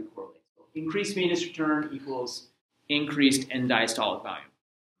 directly correlate. So increased venous return equals increased end diastolic volume.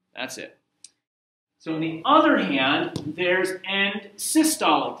 That's it. So on the other hand, there's end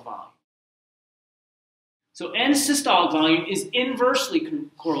systolic volume. So end systolic volume is inversely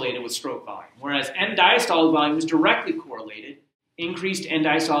correlated with stroke volume, whereas end diastolic volume is directly correlated. Increased end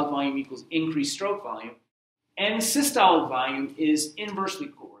diastolic volume equals increased stroke volume. End systolic volume is inversely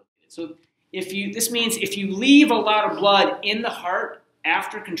correlated. So this means if you leave a lot of blood in the heart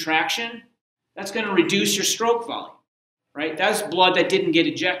after contraction, that's going to reduce your stroke volume, right? That's blood that didn't get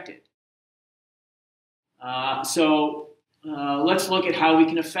ejected. Let's look at how we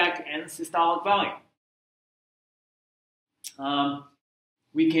can affect end systolic volume.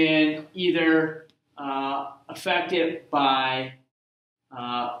 We can either affect it by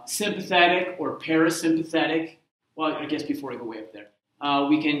sympathetic or parasympathetic. Well, I guess before we go way up there,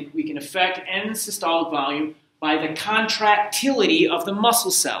 we can affect end systolic volume by the contractility of the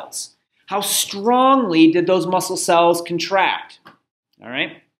muscle cells. How strongly did those muscle cells contract? All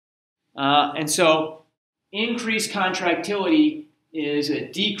right, and so increased contractility is a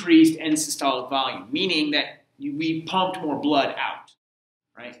decreased end systolic volume, meaning that we pumped more blood out,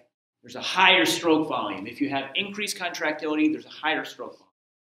 right? There's a higher stroke volume. If you have increased contractility, there's a higher stroke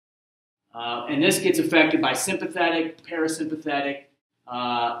volume. And this gets affected by sympathetic, parasympathetic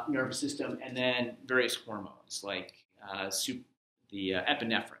nervous system, and then various hormones like the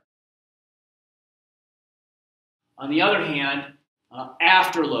epinephrine. On the other hand,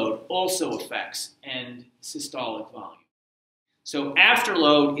 afterload also affects end systolic volume. So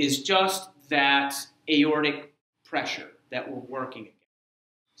afterload is just that aortic pressure that we're working against.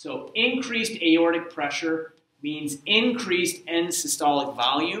 So increased aortic pressure means increased end systolic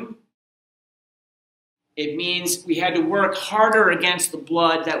volume. It means we had to work harder against the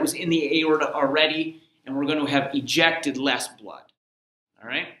blood that was in the aorta already, and we're going to have ejected less blood. All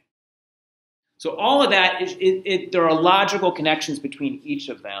right? So all of that, there are logical connections between each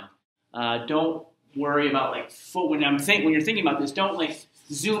of them. Don't worry about when you're thinking about this, don't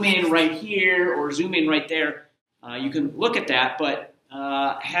zoom in right here or zoom in right there. You can look at that, but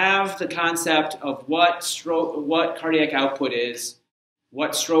have the concept of what cardiac output is,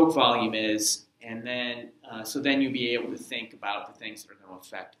 what stroke volume is, and then so then you'll be able to think about the things that are going to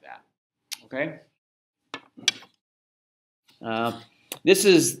affect that. Okay. This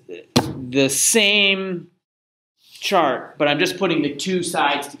is the same chart, but I'm just putting the two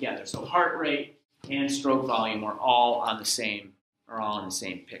sides together. So heart rate and stroke volume are all in the same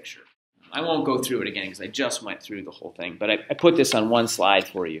picture. I won't go through it again because I just went through the whole thing, but I put this on one slide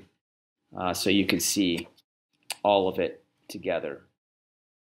for you so you can see all of it together.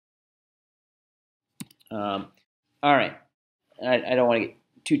 All right. I don't want to get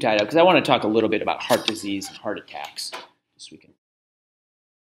too tied up because I want to talk a little bit about heart disease and heart attacks so we can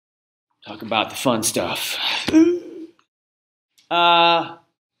talk about the fun stuff.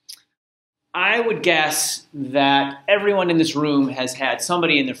 I would guess that everyone in this room has had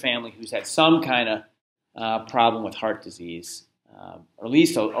somebody in their family who's had some kind of problem with heart disease, or at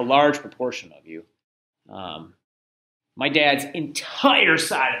least a large proportion of you. My dad's entire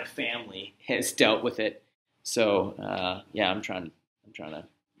side of the family has dealt with it, so yeah, I'm trying to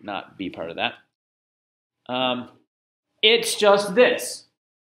not be part of that. It's just this: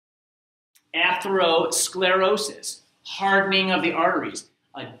 atherosclerosis, hardening of the arteries,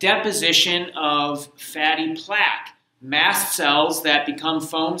 a deposition of fatty plaque, mast cells that become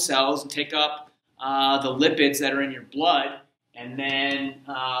foam cells and take up the lipids that are in your blood, and then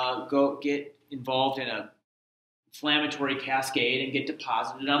go get involved in a inflammatory cascade and get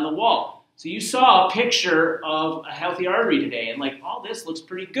deposited on the wall. So you saw a picture of a healthy artery today, and all this looks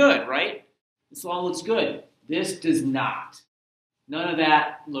pretty good, right? This all looks good. This does not. None of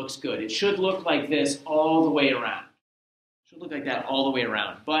that looks good. It should look like this all the way around. It should look like that all the way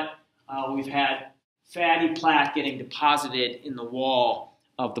around. But we've had fatty plaque getting deposited in the wall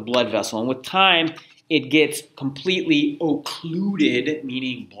of the blood vessel. And with time, it gets completely occluded,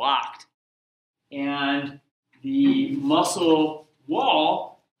 meaning blocked. And the muscle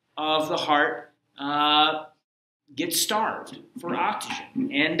wall of the heart gets starved for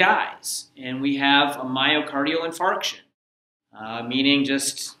oxygen and dies. And we have a myocardial infarction, meaning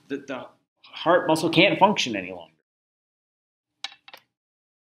just that the heart muscle can't function any longer.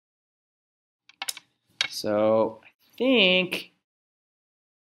 So I think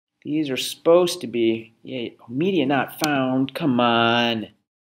these are supposed to be, yeah, media not found. Come on.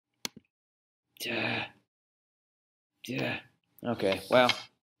 Duh. Duh. Okay, well,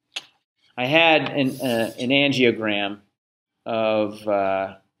 I had an angiogram of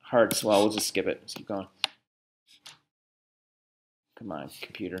hearts. Well, we'll just skip it. Let's keep going. Come on,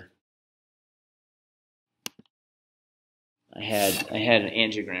 computer. I had an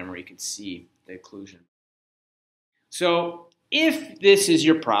angiogram where you could see the occlusion. So if this is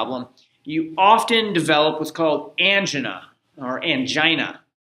your problem, you often develop what's called angina or angina,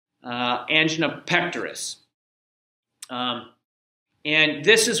 angina pectoris. And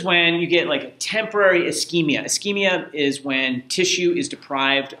this is when you get like a temporary ischemia. Ischemia is when tissue is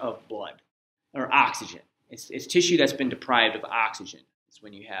deprived of blood or oxygen. It's tissue that's been deprived of oxygen. It's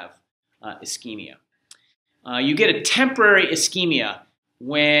when you have ischemia. You get a temporary ischemia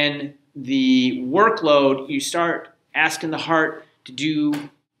when the workload, you start asking the heart to do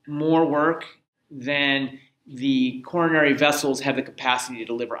more work than the coronary vessels have the capacity to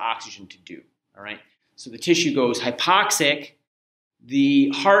deliver oxygen to do. All right? So the tissue goes hypoxic.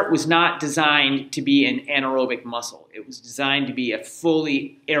 The heart was not designed to be an anaerobic muscle. It was designed to be a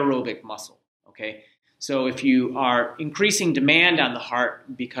fully aerobic muscle. Okay? So if you are increasing demand on the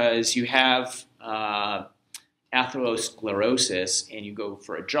heart because you have atherosclerosis and you go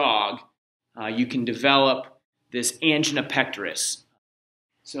for a jog, you can develop this angina pectoris.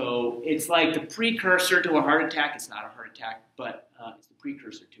 So it's like the precursor to a heart attack. It's not a heart attack, but it's the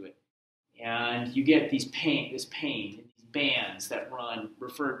precursor to it. And you get this pain, these bands that run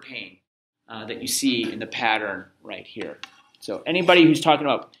referred pain that you see in the pattern right here. So anybody who's talking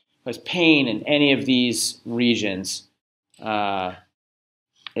about has pain in any of these regions,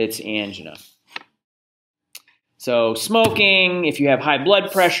 it's angina. So smoking, if you have high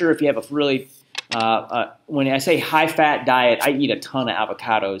blood pressure, if you have a really, when I say high-fat diet, I eat a ton of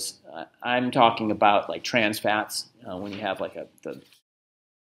avocados. I'm talking about like trans fats, when you have like the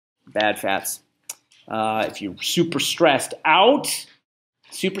bad fats. If you're super stressed out,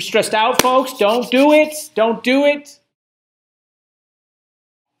 folks, don't do it. Don't do it.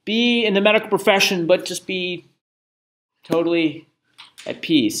 Be in the medical profession, but just be totally at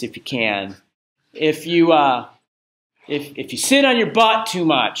peace if you can. If you sit on your butt too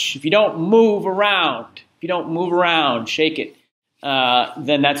much, if you don't move around, shake it,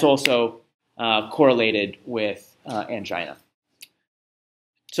 then that's also correlated with angina.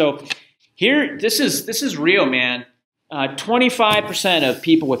 So here, this is real, man. 25% of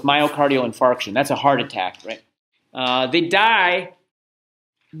people with myocardial infarction, that's a heart attack, right? They die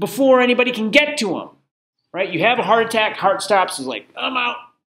before anybody can get to them, right? You have a heart attack, heart stops, is like, I'm out,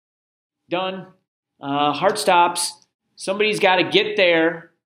 done. Heart stops. Somebody's got to get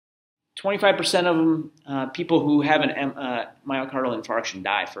there. 25% of them, people who have an myocardial infarction,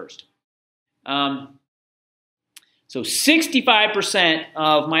 die first. So 65%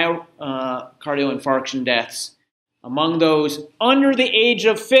 of myocardial infarction deaths among those under the age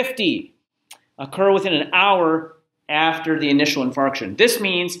of 50 occur within an hour after the initial infarction. This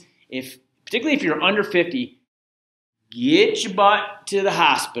means, particularly if you're under 50, get your butt to the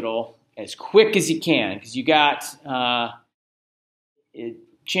hospital as quick as you can, because you got,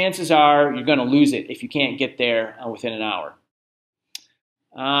 chances are you're going to lose it if you can't get there within an hour.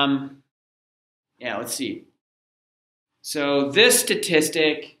 Yeah, let's see. So this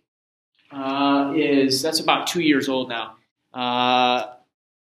statistic that's about 2 years old now.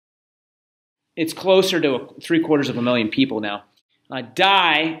 It's closer to 750,000 people now.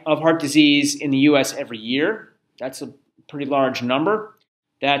 Die of heart disease in the U.S. every year. That's a pretty large number.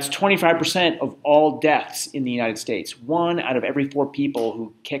 That's 25% of all deaths in the United States. 1 out of every 4 people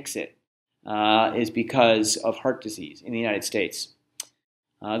who kicks it is because of heart disease in the United States.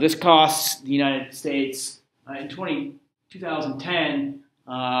 This costs the United States, in 2010,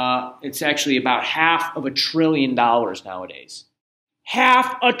 it's actually about $500 billion nowadays.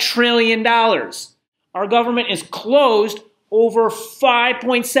 $500 billion. Our government is closed over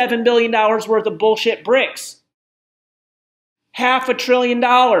 $5.7 billion worth of bullshit bricks. $500 billion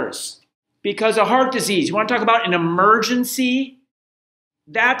because of heart disease. You want to talk about an emergency?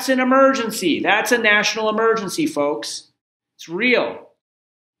 That's an emergency. That's a national emergency, folks. It's real.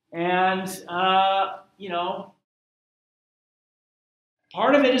 And,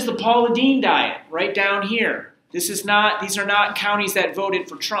 part of it is the Paula Deen diet right down here. These are not counties that voted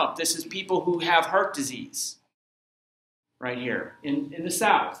for Trump. This is people who have heart disease right here in the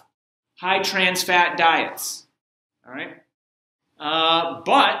South. High trans fat diets. All right.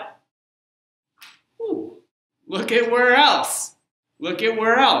 But look at where else. Look at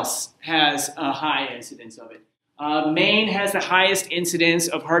where else has a high incidence of it. Maine has the highest incidence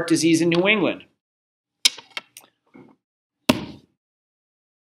of heart disease in New England.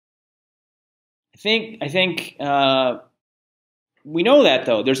 I think we know that,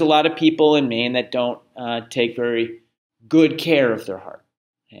 though. There's a lot of people in Maine that don't take very good care of their heart.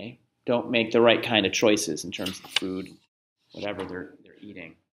 Okay? Don't make the right kind of choices in terms of food, whatever they're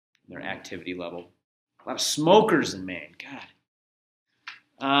eating, their activity level. A lot of smokers in Maine. God.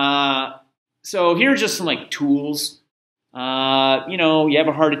 So here are just some like tools. You know, you have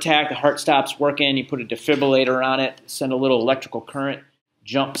a heart attack, the heart stops working, you put a defibrillator on it, send a little electrical current,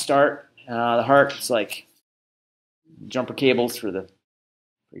 jump start the heart. It's like jumper cables for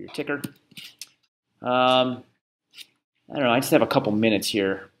your ticker. I don't know. I just have a couple minutes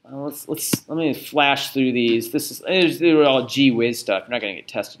here. Let me flash through these. These are all gee whiz stuff. You're not going to get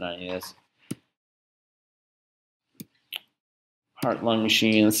tested on any of this. Heart lung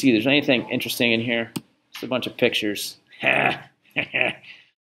machine. Let's see if there's anything interesting in here. Just a bunch of pictures. Okay,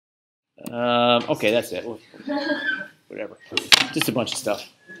 that's it. Whatever. Just a bunch of stuff.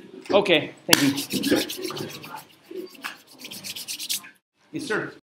 Okay, thank you. Yes, sir.